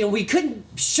difficulty and we couldn't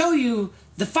show you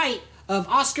the fight of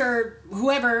Oscar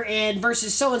whoever and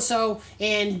versus so-and-so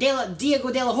and Diego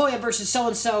De La Hoya versus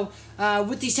so-and-so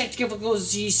with these technical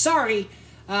difficulties. Sorry.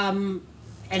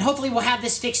 And hopefully we'll have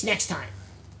this fixed next time.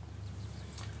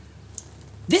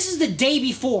 This is the day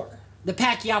before the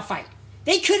Pacquiao fight.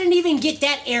 They couldn't even get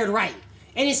that aired right.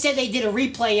 And instead they did a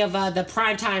replay of the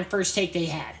primetime first take they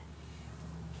had.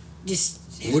 Just...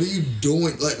 What are you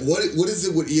doing? Like, what is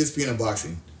it with ESPN and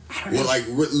boxing? I don't know. Well, like,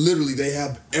 literally, they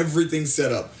have everything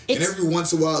set up. And every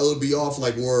once in a while, it'll be off,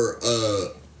 like, where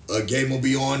a game will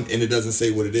be on, and it doesn't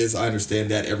say what it is. I understand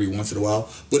that every once in a while.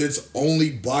 But it's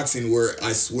only boxing where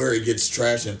I swear it gets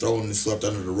trashed and thrown and swept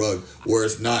under the rug, where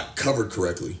it's not covered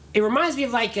correctly. It reminds me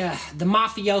of, like, the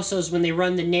mafiosos when they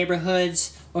run the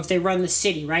neighborhoods, or if they run the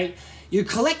city, right? You're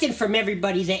collecting from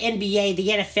everybody, the NBA, the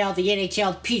NFL, the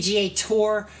NHL, PGA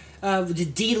Tour, the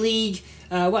D-League,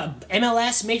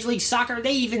 MLS, Major League Soccer.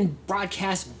 They even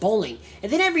broadcast bowling.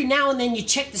 And then every now and then you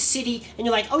check the city and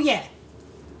you're like, oh yeah,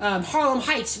 Harlem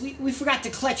Heights, we forgot to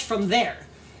clutch from there.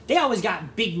 They always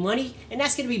got big money, and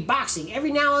that's going to be boxing.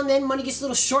 Every now and then money gets a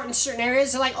little short in certain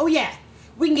areas. They're like, oh yeah,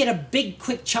 we can get a big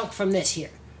quick chunk from this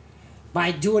here by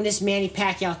doing this Manny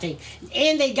Pacquiao thing.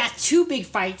 And they got 2 big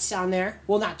fights on there.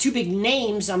 Well, not 2 big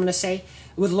names, I'm going to say,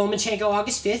 with Lomachenko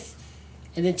August 5th,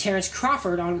 and then Terrence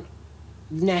Crawford on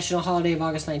the national holiday of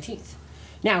August 19th.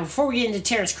 Now, before we get into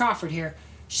Terrence Crawford here,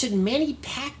 should Manny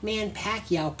Pac-Man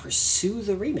Pacquiao pursue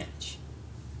the rematch?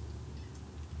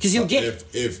 Because he'll get it.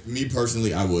 If me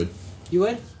personally, I would. You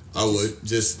would? I would.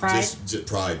 Just pride.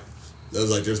 That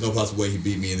was like, there's no possible way he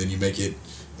beat me, and then you make it,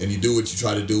 and you do what you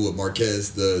try to do with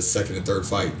Marquez, the second and third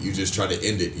fight. You just try to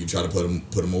end it. You try to put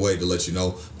him away to let you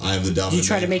know I am the dominant. Did you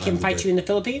try to make him fight you in the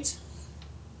Philippines?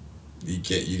 You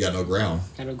can't. You got no ground.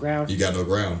 Got no ground. You got no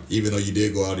ground. Even though you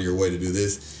did go out of your way to do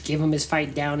this. Give him his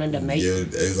fight down under, mate. Yeah,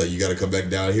 it's like you got to come back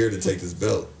down here to take this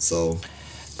belt. So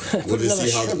we'll just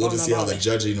see how the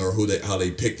judging or how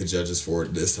they pick the judges for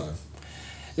it this time.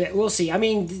 We'll see. I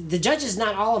mean, the judges,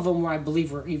 not all of them, I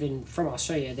believe, were even from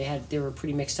Australia. They were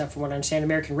pretty mixed up, from what I understand.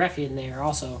 American referee in there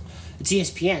also. It's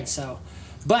ESPN, so.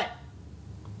 But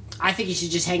I think you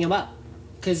should just hang him up.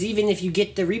 Because even if you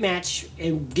get the rematch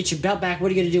and get your belt back,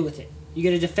 what are you going to do with it? You're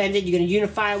going to defend it? You're going to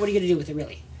unify it? What are you going to do with it,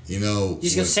 really? You know... You're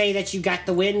just going to say that you got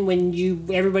the win when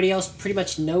everybody else pretty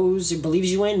much knows or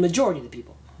believes you win? Majority of the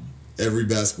people. Every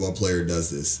basketball player does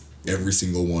this. Every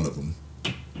single one of them.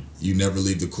 You never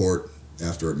leave the court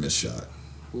after a missed shot.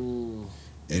 Ooh.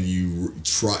 And you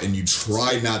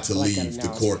try not to leave the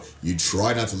court. You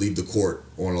try not to leave the court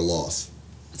on a loss.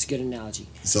 That's a good analogy.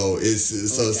 So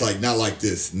it's like not like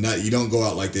this. You don't go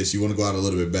out like this. You want to go out a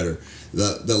little bit better.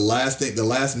 The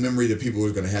last memory that people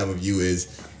are going to have of you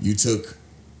is you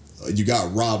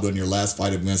got robbed on your last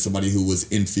fight against somebody who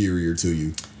was inferior to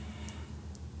you.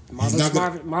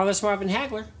 Marvelous Marvin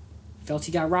Hagler felt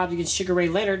he got robbed against Sugar Ray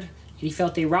Leonard. He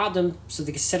felt they robbed him so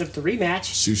they could set up the rematch.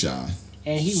 Shoeshine.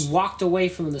 And he walked away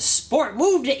from the sport,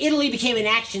 moved to Italy, became an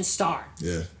action star.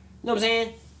 Yeah. You know what I'm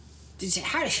saying?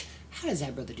 How does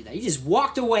that brother do that? He just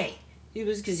walked away. It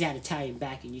was because he had Italian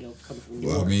backing, coming from New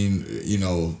York. Well, I mean,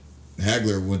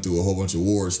 Hagler went through a whole bunch of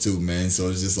wars too, man. So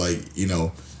it's just like,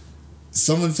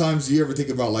 sometimes you ever think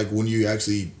about like when you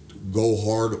actually go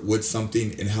hard with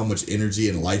something and how much energy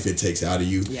and life it takes out of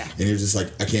you. Yeah. And you're just like,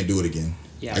 I can't do it again.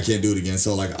 Yeah. I can't do it again.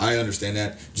 So, like, I understand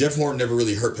that. Jeff Horn never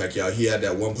really hurt Pacquiao. He had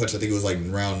that one punch, I think it was like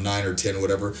round 9 or 10 or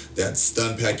whatever, that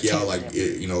stunned Pacquiao,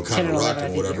 kind of rocked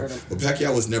him or whatever. But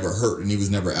Pacquiao was never hurt, and he was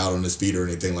never out on his feet or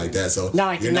anything like that. So not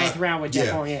like the 9th round with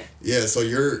Jeff Horn, yeah. Yeah, so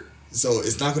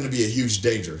it's not going to be a huge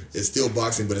danger. It's still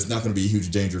boxing, but it's not going to be a huge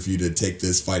danger for you to take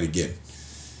this fight again.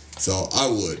 So, I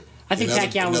would. I think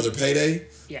Pacquiao another payday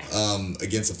yeah.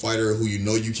 Against a fighter who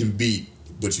you can beat,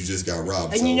 but you just got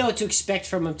robbed. And you know what to expect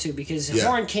from him, too, because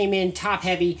Horn came in top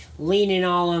heavy, leaning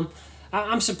on him.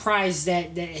 I'm surprised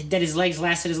that his legs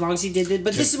lasted as long as he did.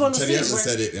 But this is one of those things where...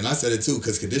 said it, and I said it, too,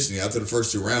 because conditioning, after the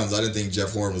first 2 rounds, I didn't think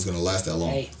Jeff Horn was going to last that long.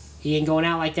 Hey, he ain't going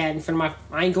out like that in front of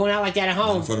I ain't going out like that at home.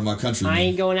 Not in front of my country. I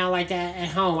ain't going out like that at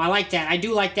home. I like that. I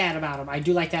do like that about him. I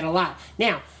do like that a lot.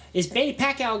 Now... Is Manny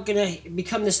Pacquiao going to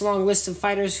become this long list of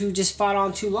fighters who just fought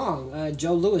on too long?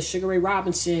 Joe Louis, Sugar Ray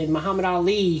Robinson, Muhammad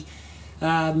Ali,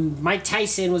 Mike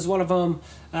Tyson was one of them,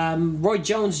 Roy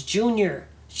Jones Jr.,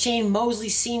 Shane Mosley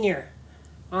Sr.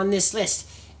 on this list.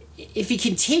 If he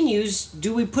continues,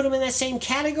 do we put him in that same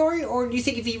category? Or do you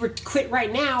think if he were to quit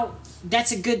right now,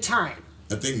 that's a good time?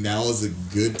 I think now is a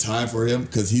good time for him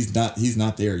because he's not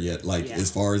there yet.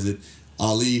 As far as it...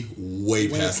 Ali, way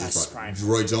past his prime.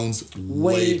 Roy Jones,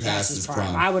 way past his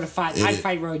prime. I'd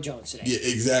fight Roy Jones today. Yeah,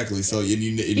 exactly. So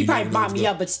he probably bought me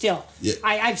up, but still, yeah.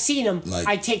 I've seen him.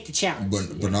 I'd take the challenge.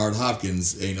 Bernard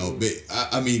Hopkins,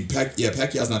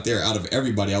 Pacquiao's not there. Out of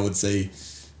everybody, I would say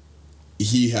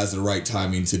he has the right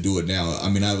timing to do it now. I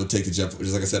mean, I would take just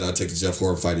like I said, I'd take the Jeff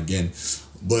Horn fight again.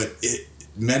 But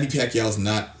Manny Pacquiao's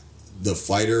not the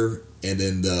fighter and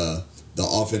then the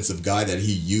offensive guy that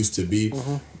he used to be,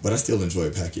 but I still enjoy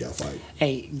a Pacquiao fight.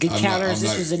 Hey, good counters.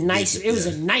 This was a nice. It was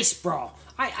a nice brawl.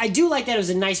 I do like that. It was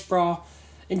a nice brawl.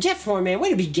 And Jeff Horn, man, way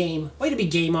to be game. Way to be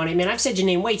game on it, man. I've said your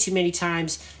name way too many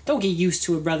times. Don't get used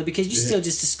to it, brother, because you're still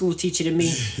just a school teacher to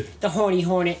me. The Horny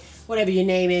Hornet, whatever your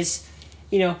name is,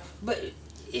 But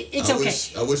it's okay.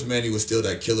 I wish Manny was still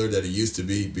that killer that he used to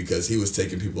be because he was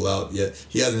taking people out. Yet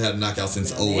he hasn't had a knockout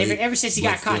since 08. Ever since he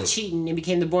got caught cheating and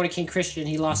became the born-again Christian,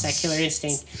 he lost that killer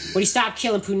instinct. When he stopped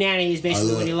killing Punani is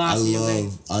basically when he lost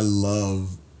it. I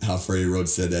love how Freddie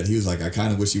Rhodes said that. He was like, I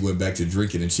kind of wish he went back to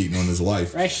drinking and cheating on his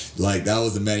wife. Right. Like, that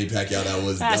was the Manny Pacquiao. That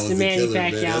was the Manny killer,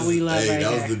 Pacquiao man. we love right there.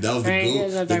 That was the goon.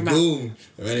 The goon.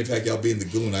 Manny Pacquiao being the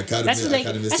goon. I kind of miss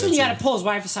that. That's when you got to pull his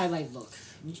wife aside like, look.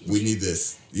 We need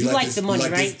this. You like the money,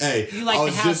 right? Hey, you like I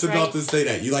was the house, just about to say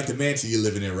that. You like the mansion you're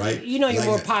living in, right? You know you're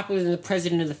more popular than the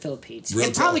president of the Philippines. Real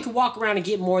and probably could walk around and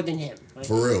get more than him. Right?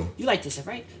 For real. You like this stuff,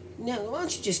 right? Now, why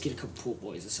don't you just get a couple pool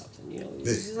boys or something?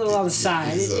 Just a little on the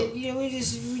side.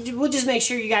 We'll just make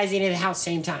sure you guys ain't at the house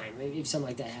same time if something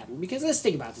like that happened. Because let's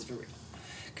think about this for real.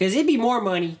 Because it'd be more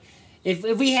money if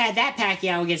we had that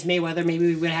Pacquiao against Mayweather. Maybe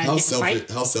we would have had a different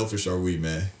fight. How selfish are we,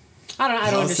 man?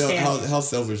 I don't understand. How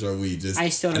selfish are we? I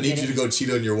need you to go cheat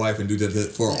on your wife and do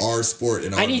that for our sport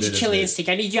and our I need your killing instinct.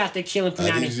 I need you out there killing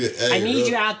Punani. I need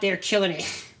you out there killing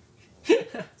it.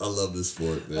 I love this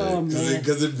sport, man. Oh, man.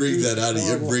 Because it brings that out of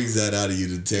you. It brings that out of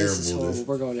you. The terribleness.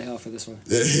 We're going to hell for this one.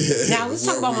 Now let's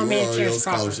talk about my man Terrence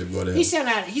Crawford. He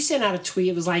sent out a tweet.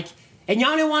 It was like, and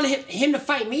y'all didn't want him to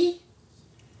fight me.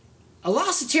 A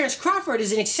loss to Terrence Crawford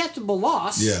is an acceptable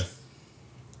loss. Yeah.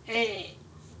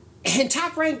 And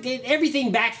Top Rank did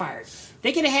everything backfired.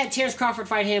 They could have had Terrence Crawford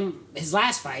fight him his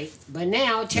last fight, but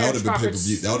now Terrence Crawford.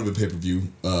 That would have been pay-per-view.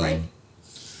 Right.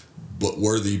 But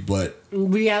worthy, but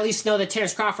we at least know that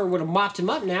Terrence Crawford would have mopped him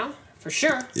up now, for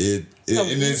sure. It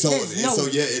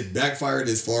backfired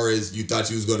as far as you thought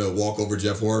you was going to walk over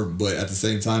Jeff Horn, but at the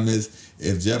same time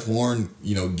if Jeff Horn,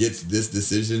 gets this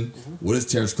decision, what is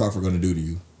Terrence Crawford going to do to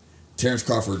you? Terrence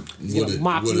Crawford would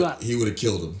have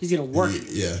killed him. He's going to work.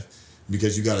 Yeah,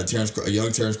 because you got a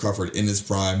young Terrence Crawford in his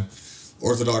prime,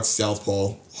 orthodox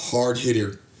southpaw, hard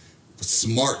hitter.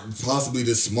 Smart, possibly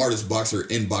the smartest boxer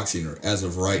in boxing as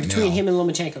of right now. Between him and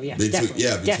Lomachenko, definitely.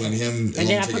 Between him and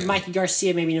then I put Mikey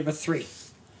Garcia maybe number 3.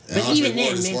 But even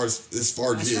then, as far as the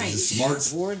smarts,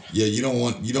 you don't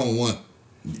want.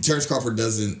 Terrence Crawford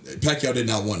doesn't. Pacquiao did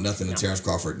not want nothing to Terrence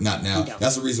Crawford. Not now.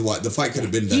 That's the reason why the fight could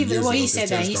have been done years ago. He said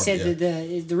that. He said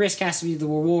that the risk has to be the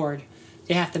reward.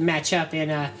 They have to match up,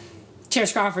 and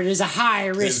Terrence Crawford is a high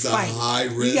risk fight.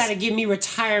 You got to give me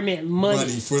retirement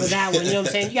money for that one. You know what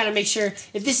I'm saying? You got to make sure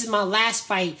if this is my last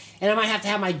fight and I might have to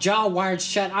have my jaw wired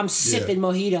shut, I'm sipping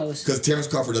mojitos. Because Terrence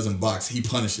Crawford doesn't box; he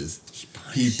punishes.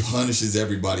 He punishes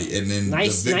everybody, and then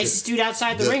nicest dude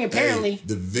outside the ring. Apparently,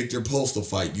 the Victor Postal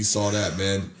fight, you saw that,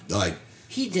 man. Like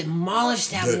he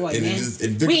demolished that boy, man.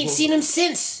 We ain't seen him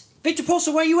since. Victor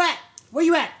Postal, where you at?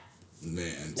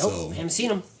 Man, nope, haven't seen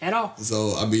him at all.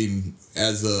 So I mean,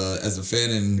 as a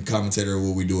fan and commentator of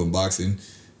what we do in boxing,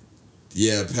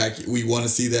 we want to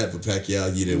see that, but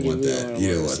Pacquiao, you didn't want that. You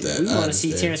didn't want that. We want to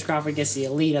see Terrence Crawford against the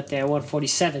elite up there at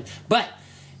 147. But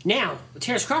now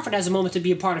Terrence Crawford has a moment to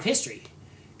be a part of history,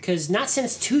 because not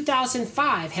since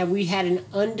 2005 have we had an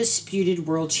undisputed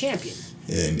world champion.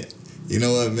 And you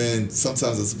know what, man?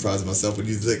 Sometimes I surprise myself when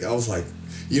you think. I was like.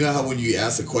 You know how when you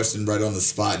ask a question right on the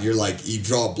spot, you're like, you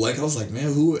draw a blank. I was like,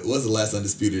 man, who was the last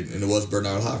undisputed? And it was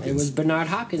Bernard Hopkins. It was Bernard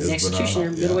Hopkins, the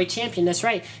executioner, middleweight champion. That's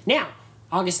right. Now,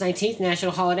 August 19th,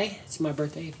 national holiday. It's my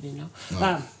birthday, if you didn't know.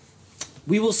 Oh.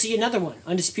 We will see another one,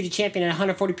 undisputed champion at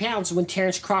 140 pounds, when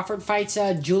Terrence Crawford fights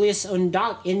Julius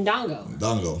Indongo.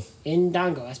 Indongo. I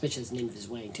bet you that's the name of his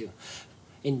wedding, too.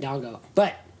 Indongo.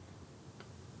 But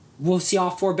we'll see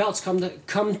all 4 belts come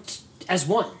as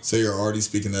one. So you're already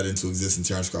speaking that into existence.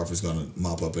 Terrence Crawford's going to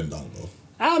mop up Indongo.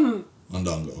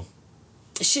 Indongo.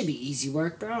 It should be easy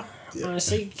work, bro. Yeah.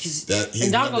 Honestly, because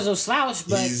Indongo's no slouch,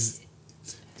 but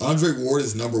Andre Ward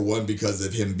is number 1 because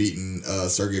of him beating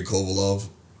Sergey Kovalev.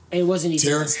 It wasn't easy.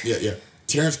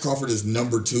 Terrence Crawford is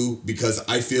number 2 because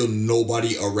I feel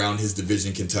nobody around his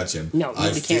division can touch him. No,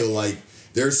 I feel like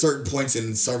there are certain points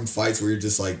in some fights where you're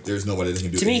just like, there's nobody that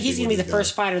can do. To me, he's going to be the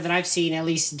first fighter that I've seen, at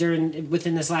least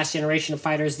within this last generation of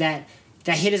fighters, that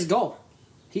hit his goal.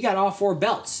 He got all 4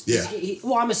 belts. Yeah.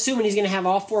 I'm assuming he's going to have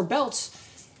all 4 belts,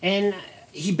 and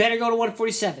he better go to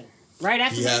 147 right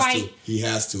after the fight. He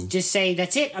has to. Just say,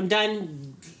 that's it. I'm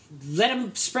done. Let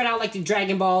him spread out like the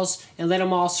Dragon Balls, and let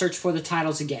them all search for the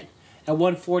titles again at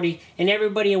 140. And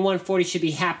everybody in 140 should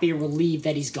be happy and relieved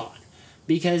that he's gone.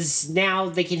 Because now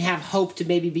they can have hope to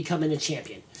maybe becoming a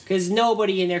champion. Because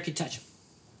nobody in there could touch him.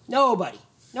 Nobody.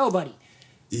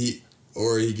 He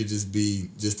could just be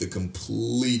just a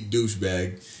complete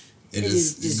douchebag and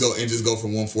just go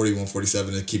from 140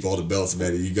 147 and keep all the belts,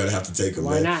 man. You gotta have to take them.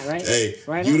 Why not, right? Hey,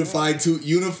 right unify two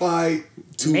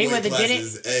Mayweather weight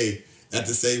classes. Hey, at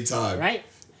the same time. Right.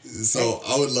 So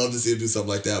I would love to see him do something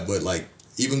like that, but like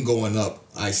even going up,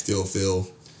 I still feel.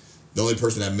 The only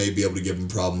person that may be able to give him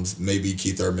problems may be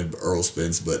Keith Thurman, Earl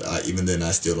Spence, but even then,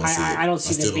 I still don't see it. I don't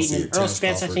see them beating him. Earl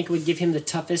Spence, I think, would give him the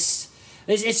toughest.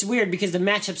 It's weird because the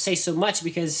matchups say so much,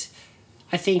 because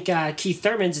I think Keith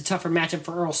Thurman's a tougher matchup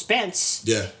for Earl Spence.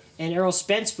 Yeah. And Earl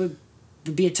Spence would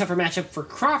be a tougher matchup for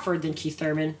Crawford than Keith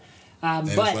Thurman. But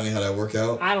it's funny how that work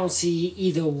out. I don't see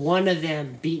either one of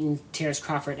them beating Terrence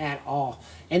Crawford at all.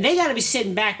 And they got to be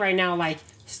sitting back right now like,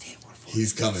 stay away.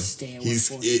 He's coming. He's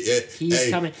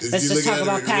coming. Let's talk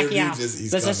about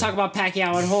Pacquiao. Let's talk about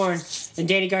Pacquiao and Horn and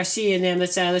Danny Garcia and them.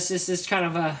 Let's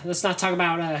not talk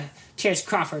about Terrence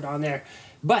Crawford on there.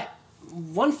 But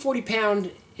 140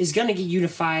 pound is gonna get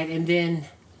unified, and then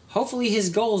hopefully his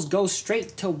goals go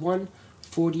straight to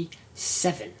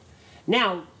 147.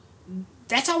 Now,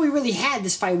 that's all we really had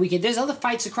this fight weekend. There's other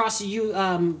fights across the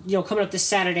coming up this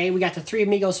Saturday. We got the 3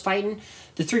 amigos fighting,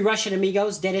 the 3 Russian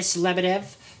amigos, Denis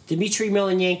Lebedev, Dmitry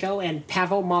Milenko, and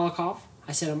Pavel Molokov.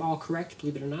 I said I'm all correct,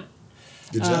 believe it or not.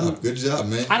 Good job,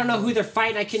 man. I don't know who they're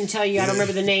fighting. I couldn't tell you. I don't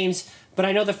remember the names, but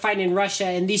I know they're fighting in Russia,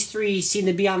 and these 3 seem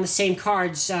to be on the same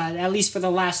cards, at least for the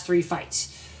last 3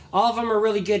 fights. All of them are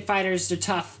really good fighters. They're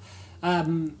tough.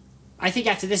 I think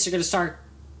after this, they're going to start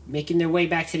making their way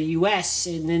back to the U.S.,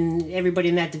 and then everybody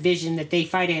in that division that they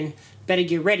fight in better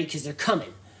get ready, because they're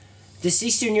coming. This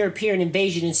Eastern European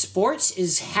invasion in sports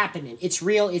is happening. It's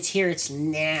real. It's here. It's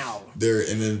now.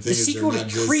 The sequel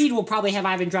to Creed will probably have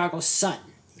Ivan Drago's son.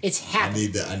 It's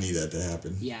happening. I need that to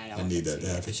happen. Yeah, I need that to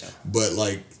happen. But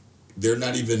like, they're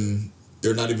not even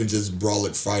just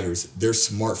brolic fighters. They're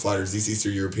smart fighters. These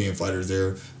Eastern European fighters,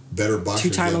 they're better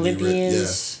boxers. 2-time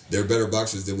Olympians. They're better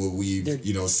boxers than what we've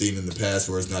seen in the past,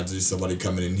 where it's not just somebody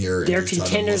coming in here. They're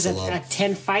contenders at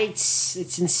 10 fights.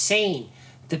 It's insane.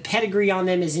 The pedigree on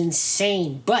them is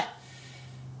insane. But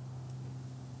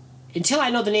until I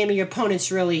know the name of your opponents,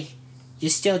 really, you're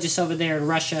still just over there in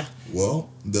Russia. Well,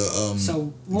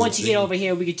 so once you get over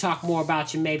here, we could talk more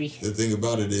about you, maybe. The thing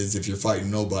about it is, if you're fighting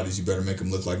nobodies, you better make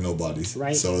them look like nobodies.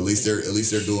 Right. So at least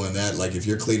they're doing that. Like, if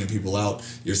you're cleaning people out,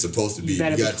 you're supposed to be.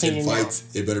 You got 10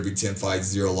 fights. It better be 10 fights,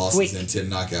 0 losses, and 10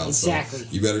 knockouts. Exactly. So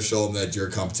you better show them that your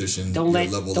competition, your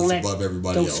level is above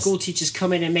everybody else. Don't school teachers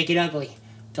come in and make it ugly.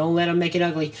 Don't let them make it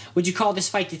ugly. Would you call this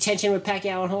fight detention with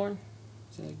Pacquiao and Horn?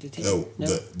 Detention? No?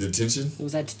 The detention?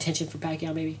 Was that detention for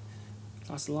Pacquiao, maybe?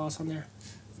 Lost the loss on there?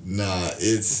 Nah, I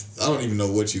don't even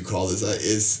know what you call this.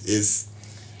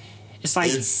 It's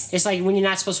like when you're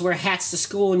not supposed to wear hats to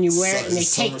school and you wear it, and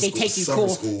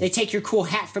they take your cool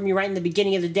hat from you right in the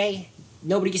beginning of the day.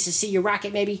 Nobody gets to see your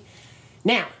rocket, maybe.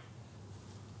 Now,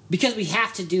 because we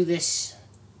have to do this,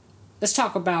 let's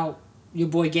talk about your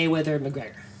boy Mayweather and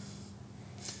McGregor.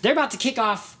 They're about to kick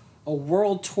off a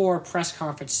world tour press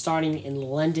conference starting in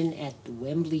London at the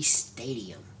Wembley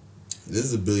Stadium.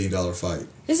 This is $1 billion fight.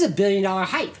 This is $1 billion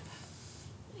hype.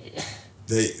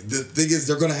 The thing is,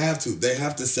 they're going to have to. They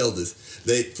have to sell this.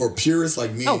 For purists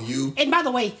like me and you. And by the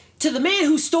way, to the man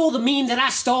who stole the meme that I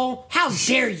stole, how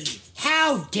dare you?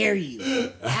 How dare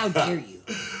you? How dare you?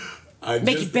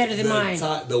 Make it better than mine.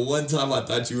 The one time I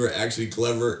thought you were actually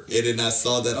clever, and then I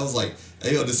saw that, I was like,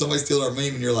 hey, did somebody steal our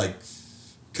meme? And you're like,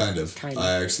 Kind of.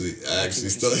 I actually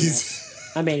still.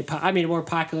 I made it more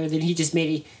popular than he just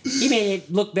made it. He made it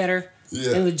look better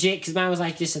and legit, because mine was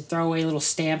like just a throwaway little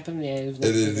stamp. And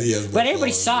but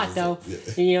everybody saw it though. Yeah.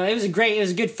 And, it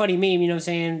was a good funny meme. You know what I'm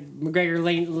saying? McGregor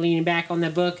leaning back on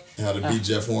that book. How to Beat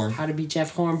Jeff Horn. How to Beat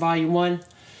Jeff Horn, Volume 1.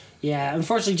 Yeah,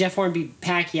 unfortunately, Jeff Horn beat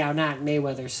Pacquiao, not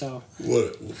Mayweather. So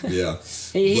what? Yeah,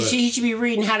 he should be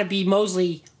reading How to Beat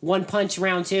Mosley, 1 punch,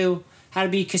 round 2. How to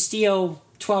Beat Castillo,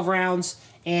 12 rounds.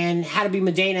 And How to Be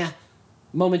Medina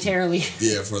momentarily.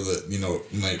 Yeah, for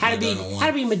the, how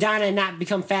to be Madonna and not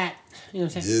become fat. You know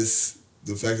what I'm saying?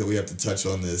 The fact that we have to touch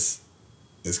on this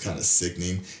is kind of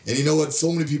sickening. And you know what?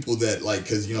 So many people that,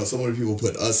 because, so many people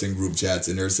put us in group chats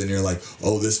and they're sitting there like,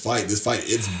 oh, this fight,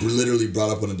 it's literally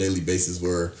brought up on a daily basis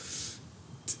where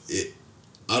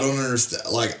I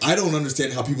don't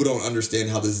understand how people don't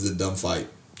understand how this is a dumb fight.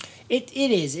 It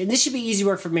is, and this should be easy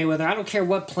work for Mayweather. I don't care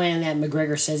what plan that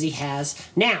McGregor says he has.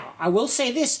 Now, I will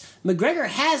say this. McGregor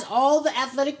has all the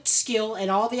athletic skill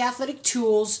and all the athletic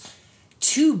tools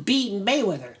to beat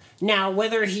Mayweather. Now,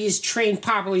 whether he is trained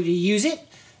properly to use it,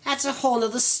 that's a whole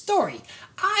other story.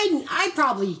 I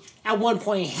probably, at one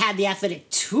point, had the athletic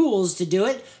tools to do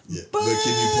it. Yeah, but can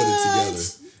you put it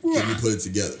together? Can you put it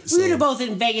together? We would have both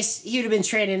in Vegas. He would have been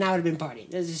training and I would have been partying.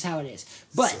 That's just how it is.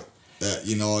 But... I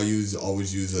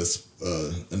always use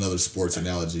another sports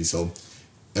analogy. So,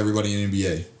 everybody in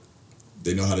NBA,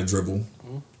 they know how to dribble.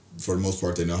 Mm-hmm. For the most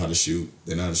part, they know how to shoot.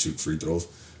 They know how to shoot free throws.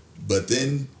 But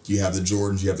then you have the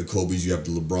Jordans, you have the Kobes, you have the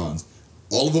LeBrons.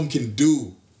 All of them can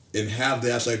do and have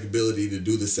the athletic ability to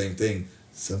do the same thing.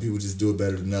 Some people just do it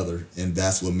better than others, and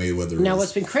that's what Mayweather is. Now,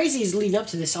 what's been crazy is leading up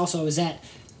to this also is that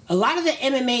a lot of the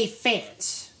MMA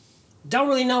fans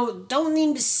don't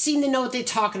even seem to know what they're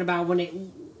talking about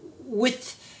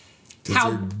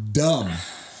they're dumb.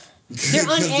 They're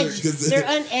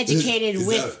uneducated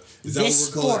with this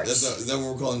sport. Is that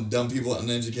what we're calling dumb people,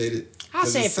 uneducated? I'll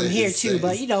say it from here too,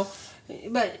 but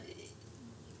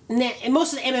and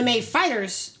most of the MMA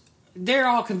fighters, they're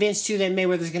all convinced too that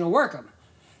Mayweather's going to work them.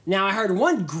 Now, I heard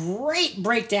one great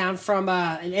breakdown from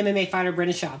an MMA fighter,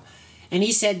 Brendan Schaub, and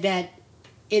he said that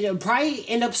it'll probably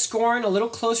end up scoring a little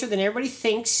closer than everybody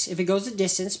thinks if it goes the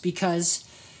distance because.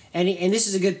 And this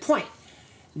is a good point,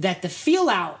 that the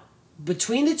feel-out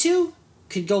between the two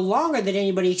could go longer than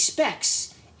anybody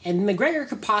expects. And McGregor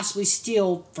could possibly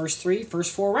steal first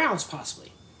 4 rounds,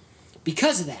 possibly,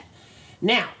 because of that.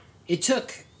 Now, it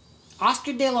took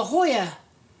Oscar De La Hoya,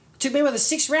 took Mayweather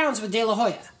 6 rounds with De La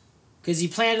Hoya, because he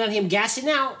planned on him gassing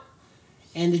out,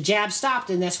 and the jab stopped,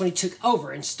 and that's when he took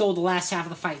over and stole the last half of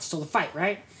the fight,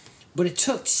 right? But it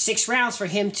took 6 rounds for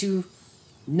him to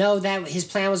know that his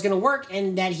plan was going to work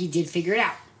and that he did figure it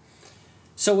out.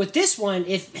 So with this one,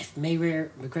 if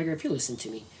McGregor, if you listen to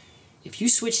me, if you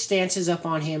switch stances up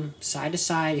on him side to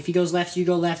side, if he goes left, you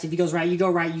go left. If he goes right, you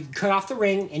go right. You can cut off the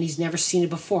ring, and he's never seen it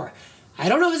before. I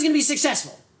don't know if it's going to be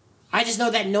successful. I just know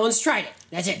that no one's tried it.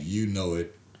 That's it. You know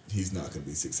it. He's not going to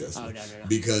be successful. Oh, no.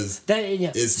 Because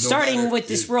it's starting with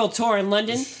this world tour in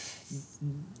London,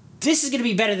 this is going to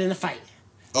be better than the fight.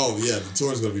 Oh, yeah. The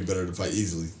tour is going to be better than the fight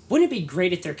easily. Wouldn't it be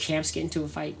great if their camps get into a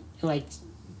fight? And, like,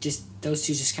 just those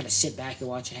two just kind of sit back and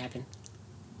watch it happen?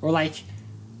 Or, like...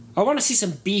 I want to see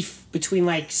some beef between,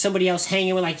 like, somebody else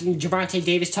hanging with, like, Gervonta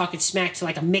Davis talking smack to,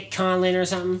 like, a Mick Conlan or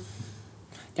something.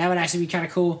 That would actually be kind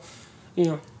of cool, you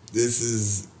know. This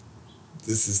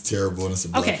is terrible, and it's a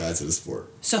black eye to the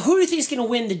sport. So who do you think is going to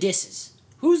win the disses?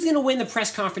 Who's going to win the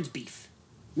press conference beef?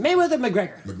 Mayweather or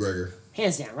McGregor? McGregor.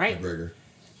 Hands down, right? McGregor.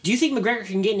 Do you think McGregor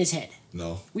can get in his head?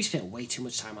 No. We spent way too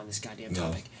much time on this goddamn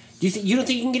topic. You don't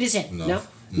think he can get his head? No.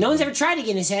 No one's ever tried to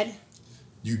get in his head.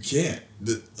 You can't.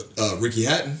 Ricky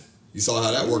Hatton, you saw how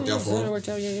that worked out for him. Worked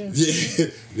out, yeah.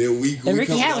 And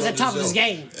Ricky Hatton was at the top of his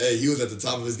game. Hey, he was at the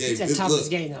top of his game. He's at the top of his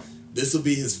game, though. This will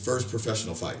be his first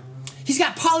professional fight. He's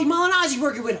got Paulie Malignaggi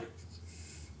working with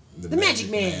him. The Magic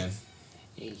Man.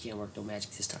 Yeah, you can't work no magic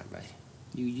this time, right?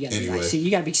 You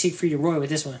gotta be Siegfried and Roy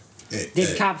with this one.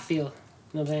 David Copperfield.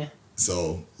 You know what I'm saying?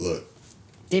 So, look.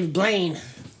 David Blaine.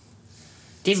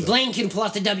 Blaine can pull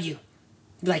out the W.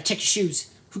 Be like, check your shoes.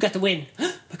 Who got the win?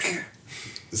 McGregor.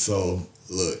 So,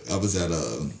 look, I was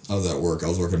at work. I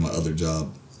was working my other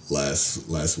job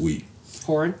last week.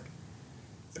 Porn?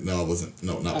 No, I wasn't.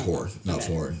 No, not porn. Not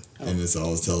porn. Oh. And so I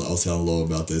was telling Lo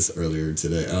about this earlier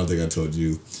today. I don't think I told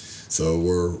you. So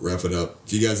we're wrapping up.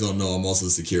 If you guys don't know, I'm also a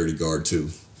security guard too.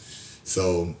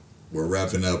 So we're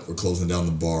wrapping up. We're closing down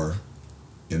the bar,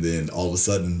 and then all of a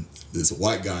sudden, this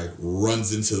white guy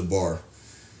runs into the bar.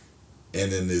 And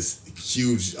then this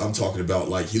huge, I'm talking about,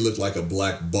 like, he looked like a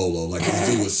black bolo. Like, this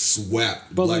dude was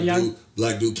swapped. Black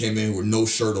dude came in with no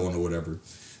shirt on or whatever.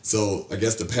 So, I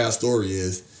guess the past story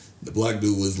is the black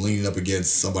dude was leaning up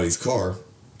against somebody's car.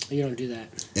 You don't do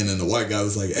that. And then the white guy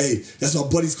was like, hey, that's my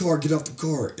buddy's car. Get off the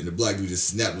car. And the black dude just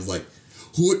snapped and was like,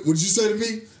 what did you say to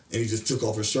me? And he just took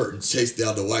off his shirt and chased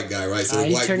down the white guy, right? So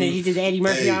he did Eddie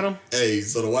Murphy on him?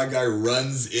 So the white guy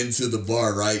runs into the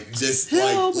bar, right? Just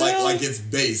like it's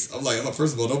base. I'm like,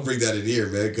 first of all, don't bring that in here,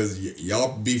 man, because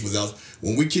y'all beef was out.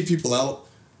 When we kick people out,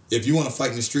 if you want to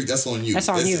fight in the street, that's on you. That's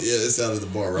on you. Yeah, it's out of the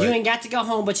bar, right? You ain't got to go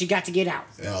home, but you got to get out.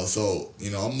 So,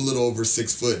 I'm a little over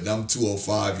 6 foot, and I'm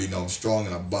 205. I'm strong,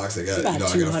 and I'm boxing. I got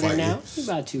to fight now. You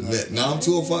about 200. No, I'm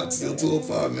 205. Still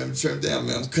 205, man. I'm trimmed down,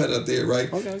 man. I'm cut up there,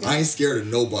 right? Okay. I ain't scared of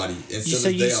nobody. So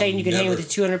you saying you can hang with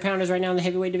the 200-pounders right now in the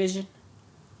heavyweight division?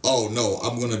 Oh, no,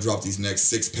 I'm going to drop these next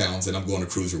 6 pounds, and I'm going to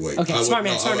cruiserweight. Okay, smart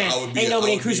man. Ain't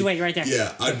nobody in cruiserweight right there.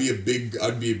 Yeah, I'd be a big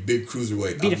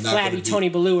cruiserweight. Be the flabby Tony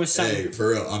Bellew or something. Hey, for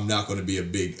real, I'm not going to be a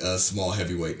big, small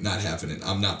heavyweight. Not happening.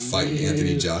 I'm not fighting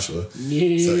Anthony Joshua.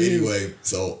 Yeah.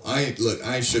 So anyway,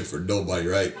 I ain't shook for nobody,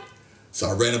 right? So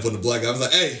I ran up on the black guy. I was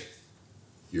like, hey,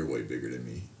 you're way bigger than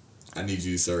me. I need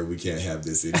you, sir. We can't have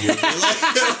this in here.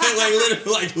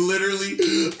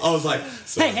 literally, I was like,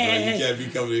 sorry, you can't be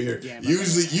coming in here. Yeah,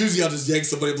 usually I'll just yank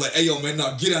somebody and be like, hey, yo, man,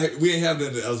 no, get out here. We ain't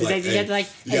having that. I was like, hey,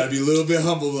 you got to be a little bit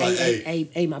humble. Like,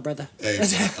 hey, my brother. Hey,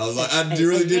 I was like, I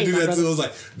really did do that too. I was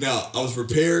like, now, I was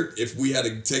prepared if we had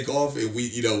to take off, if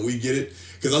we get it.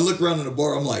 Because I look around in the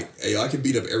bar, I'm like, hey, I can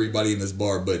beat up everybody in this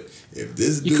bar, but if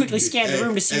this dude... You quickly scanned the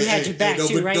room to see who had your back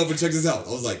too, right? No, but check this out.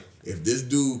 I was like, if this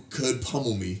dude could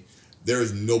pummel me, there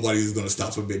is nobody who's going to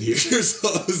stop him in here. so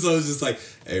it's just like,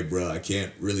 hey, bro, I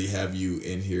can't really have you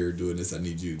in here doing this. I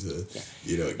need you to,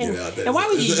 get out there. And why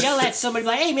would you yell at somebody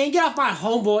like, hey, man, get off my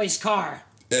homeboy's car?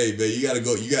 Hey, man, you got to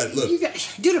go. You got to, look.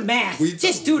 Do the math.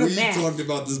 Just do the math. We talked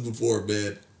about this before,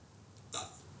 man.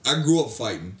 I grew up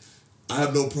fighting. I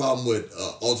have no problem with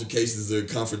altercations or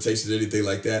confrontations or anything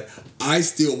like that. I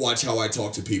still watch how I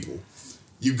talk to people.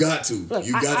 You got to. Look,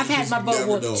 I've had my butt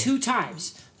whooped 2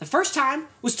 times. The first time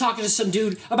was talking to some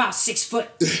dude about 6 foot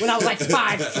when I was like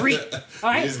 5'3". All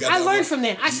right, I learned from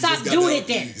then. I stopped doing it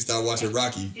then. You started watching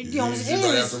Rocky.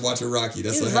 Right after watching Rocky,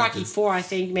 that's what happened. Rocky 4, I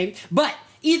think, maybe. But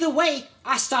either way,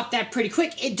 I stopped that pretty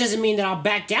quick. It doesn't mean that I'll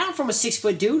back down from a 6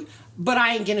 foot dude, but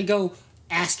I ain't gonna go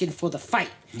asking for the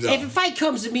fight. No. If a fight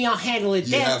comes to me, I'll handle it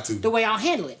the way I'll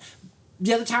handle it.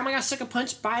 The other time I got sucker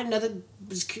punched by another,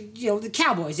 the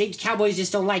Cowboys. The Cowboys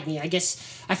just don't like me. I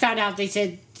guess I found out they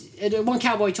said, one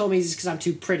cowboy told me it's because I'm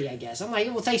too pretty, I guess. I'm like,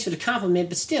 well, thanks for the compliment,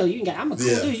 but still, I'm a cool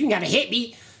dude. You ain't got to hit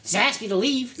me. Just ask me to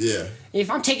leave. Yeah. If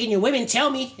I'm taking your women, tell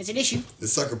me. It's an issue. The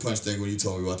sucker punch thing, when you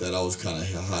told me about that, I was kind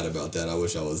of hot about that. I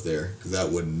wish I was there, because that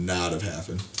would not have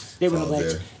happened. They would have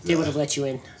let you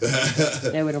in.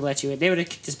 They would have let you in. They would have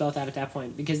kicked us both out at that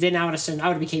point, because then I would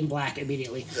have became black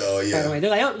immediately. Oh, yeah. Right away.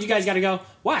 They're like, oh, you guys got to go.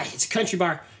 Why? It's a country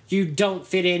bar. You don't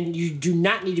fit in. You do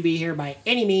not need to be here by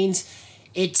any means.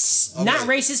 It's not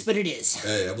racist, but it is.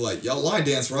 Hey, I'm like, y'all line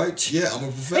dance, right? Yeah, I'm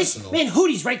a professional. Man,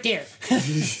 Hootie's right there.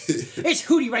 It's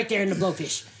Hootie right there in the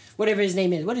Blowfish. Whatever his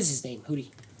name is. What is his name? Hootie.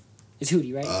 It's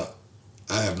Hootie, right?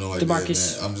 I have no idea,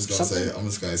 DeMarcus, man. I'm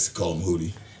just gonna call him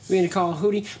Hootie. We're going to call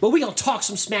Hootie. But we're going to talk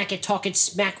some smack at Talking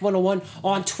Smack 101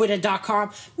 on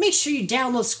Twitter.com. Make sure you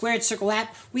download Squared Circle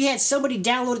app. We had somebody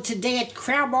download it today at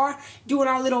Crown Bar, doing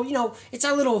our little, it's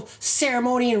our little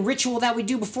ceremony and ritual that we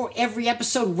do before every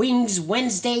episode, Wings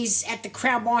Wednesdays at the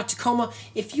Crown Bar in Tacoma.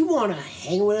 If you want to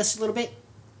hang with us a little bit,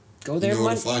 go there.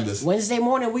 Find us. Wednesday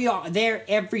morning. We are there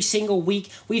every single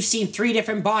week. We've seen 3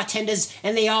 different bartenders,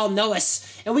 and they all know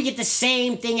us. And we get the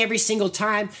same thing every single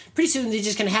time. Pretty soon, they're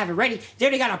just going to have it ready. They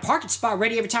already got our parking spot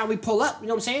ready every time we pull up. You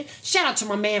know what I'm saying? Shout out to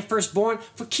my man, Firstborn,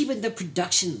 for keeping the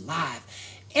production live.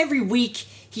 Every week,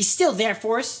 he's still there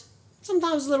for us.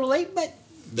 Sometimes a little late, but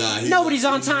nobody's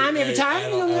on time every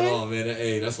time. You know what I'm saying? Man.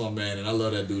 Hey, that's my man, and I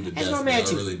love that dude to death. That's my man,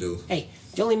 too. I really do. Hey.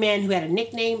 The only man who had a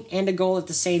nickname and a goal at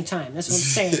the same time. That's what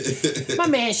I'm saying. My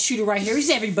man Shooter right here. He's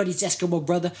everybody's Eskimo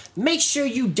brother. Make sure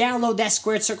you download that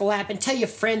Squared Circle app and tell your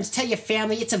friends, tell your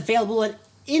family. It's available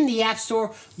in the App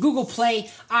Store, Google Play,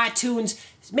 iTunes.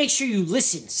 Make sure you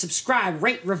listen, subscribe,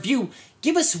 rate, review.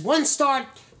 Give us 1 star,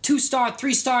 2 star,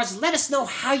 3 stars. Let us know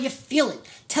how you're feeling.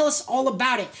 Tell us all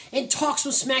about it. And talk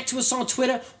some smack to us on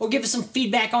Twitter or give us some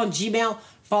feedback on Gmail.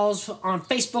 Follow us on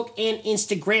Facebook and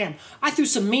Instagram. I threw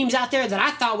some memes out there that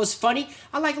I thought was funny.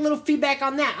 I like a little feedback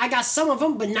on that. I got some of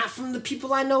them, but not from the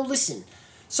people I know listen.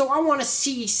 So I want to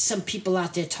see some people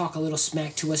out there talk a little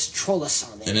smack to us, troll us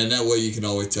on there. And then that way you can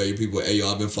always tell your people, hey, yo,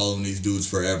 I've been following these dudes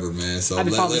forever, man. So I've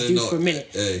been following these dudes for a minute.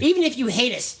 Hey. Even if you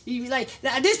hate us, you like,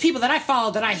 there's people that I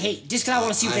follow that I hate just because I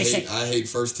want to see what they say. I hate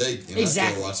First Take, and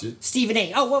exactly. I still watch it. Stephen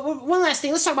A. Oh, one last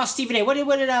thing. Let's talk about Stephen A. What did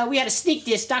we had a sneak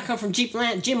diss, not come from Jim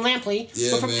Lampley,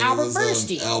 but from Albert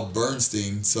Bernstein. Al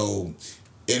Bernstein. So,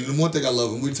 and one thing I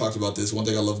love, and we talked about this, one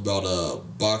thing I love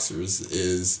about boxers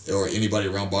is, or anybody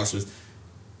around boxers,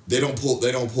 they don't pull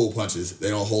punches. They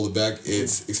don't hold it back.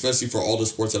 It's especially for all the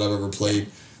sports that I've ever played.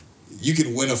 You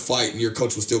can win a fight and your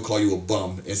coach will still call you a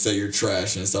bum and say you're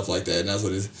trash and stuff like that. And that's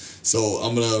what it is. So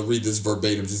I'm gonna read this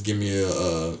verbatim. Just give me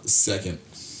a second.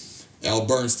 Al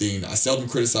Bernstein. I seldom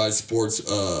criticize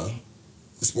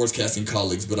sportscasting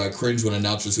colleagues, but I cringe when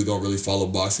announcers who don't really follow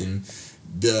boxing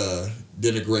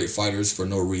denigrate fighters for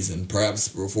no reason. Perhaps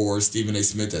before Stephen A.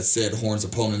 Smith had said Horn's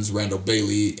opponents, Randall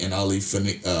Bailey and Ali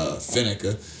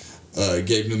Finica,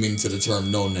 gave new meaning to the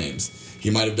term no names. He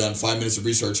might have done 5 minutes of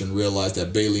research and realized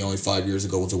that Bailey only 5 years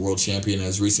ago was a world champion, and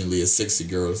as recently as 6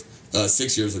 years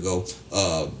ago,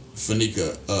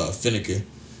 Finica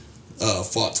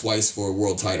fought twice for a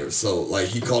world title. So, like,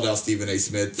 he called out Stephen A.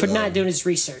 Smith for not doing his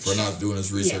research.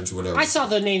 Or whatever. I saw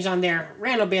the names on there.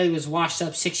 Randall Bailey was washed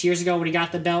up 6 years ago when he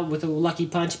got the belt with a lucky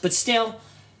punch, but still,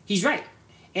 he's right.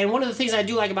 And one of the things I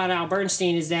do like about Al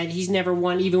Bernstein is that he's never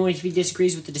won, even when he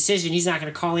disagrees with the decision, he's not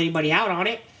going to call anybody out on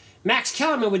it. Max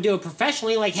Kellerman would do it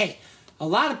professionally, like, hey, a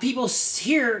lot of people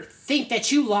here think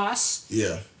that you lost.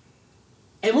 Yeah.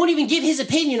 And won't even give his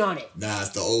opinion on it. Nah, it's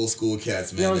the old school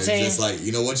cats, man. You know what I'm saying? Just like,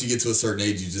 once you get to a certain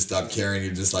age, you just stop caring.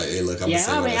 You're just like, hey, look, I'm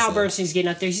Al Bernstein's getting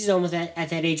up there. He's almost at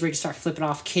that age where he can start flipping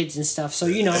off kids and stuff. So,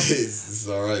 it's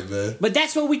all right, man. But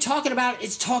that's what we're talking about.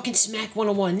 It's Talking Smack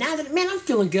 101. Now that, man, I'm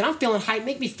feeling good. I'm feeling hyped.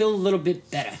 Make me feel a little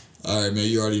bit better. All right, man.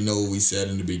 You already know what we said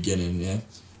in the beginning, yeah?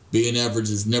 Being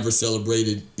average is never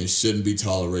celebrated and shouldn't be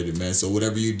tolerated, man. So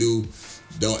whatever you do,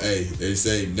 they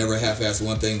say never half-ass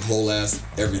one thing, whole-ass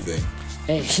everything.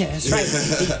 Hey, yeah, that's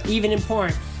right. Even in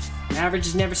porn, average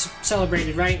is never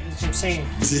celebrated, right? That's what I'm saying.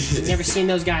 You've never seen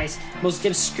those guys. Most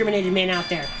discriminated men out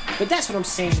there. But that's what I'm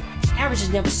saying. Average is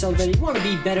never celebrated. You want to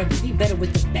be better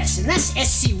with the best. And that's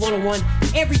SC 101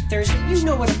 every Thursday. You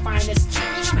know where to find us.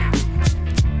 And I'm out.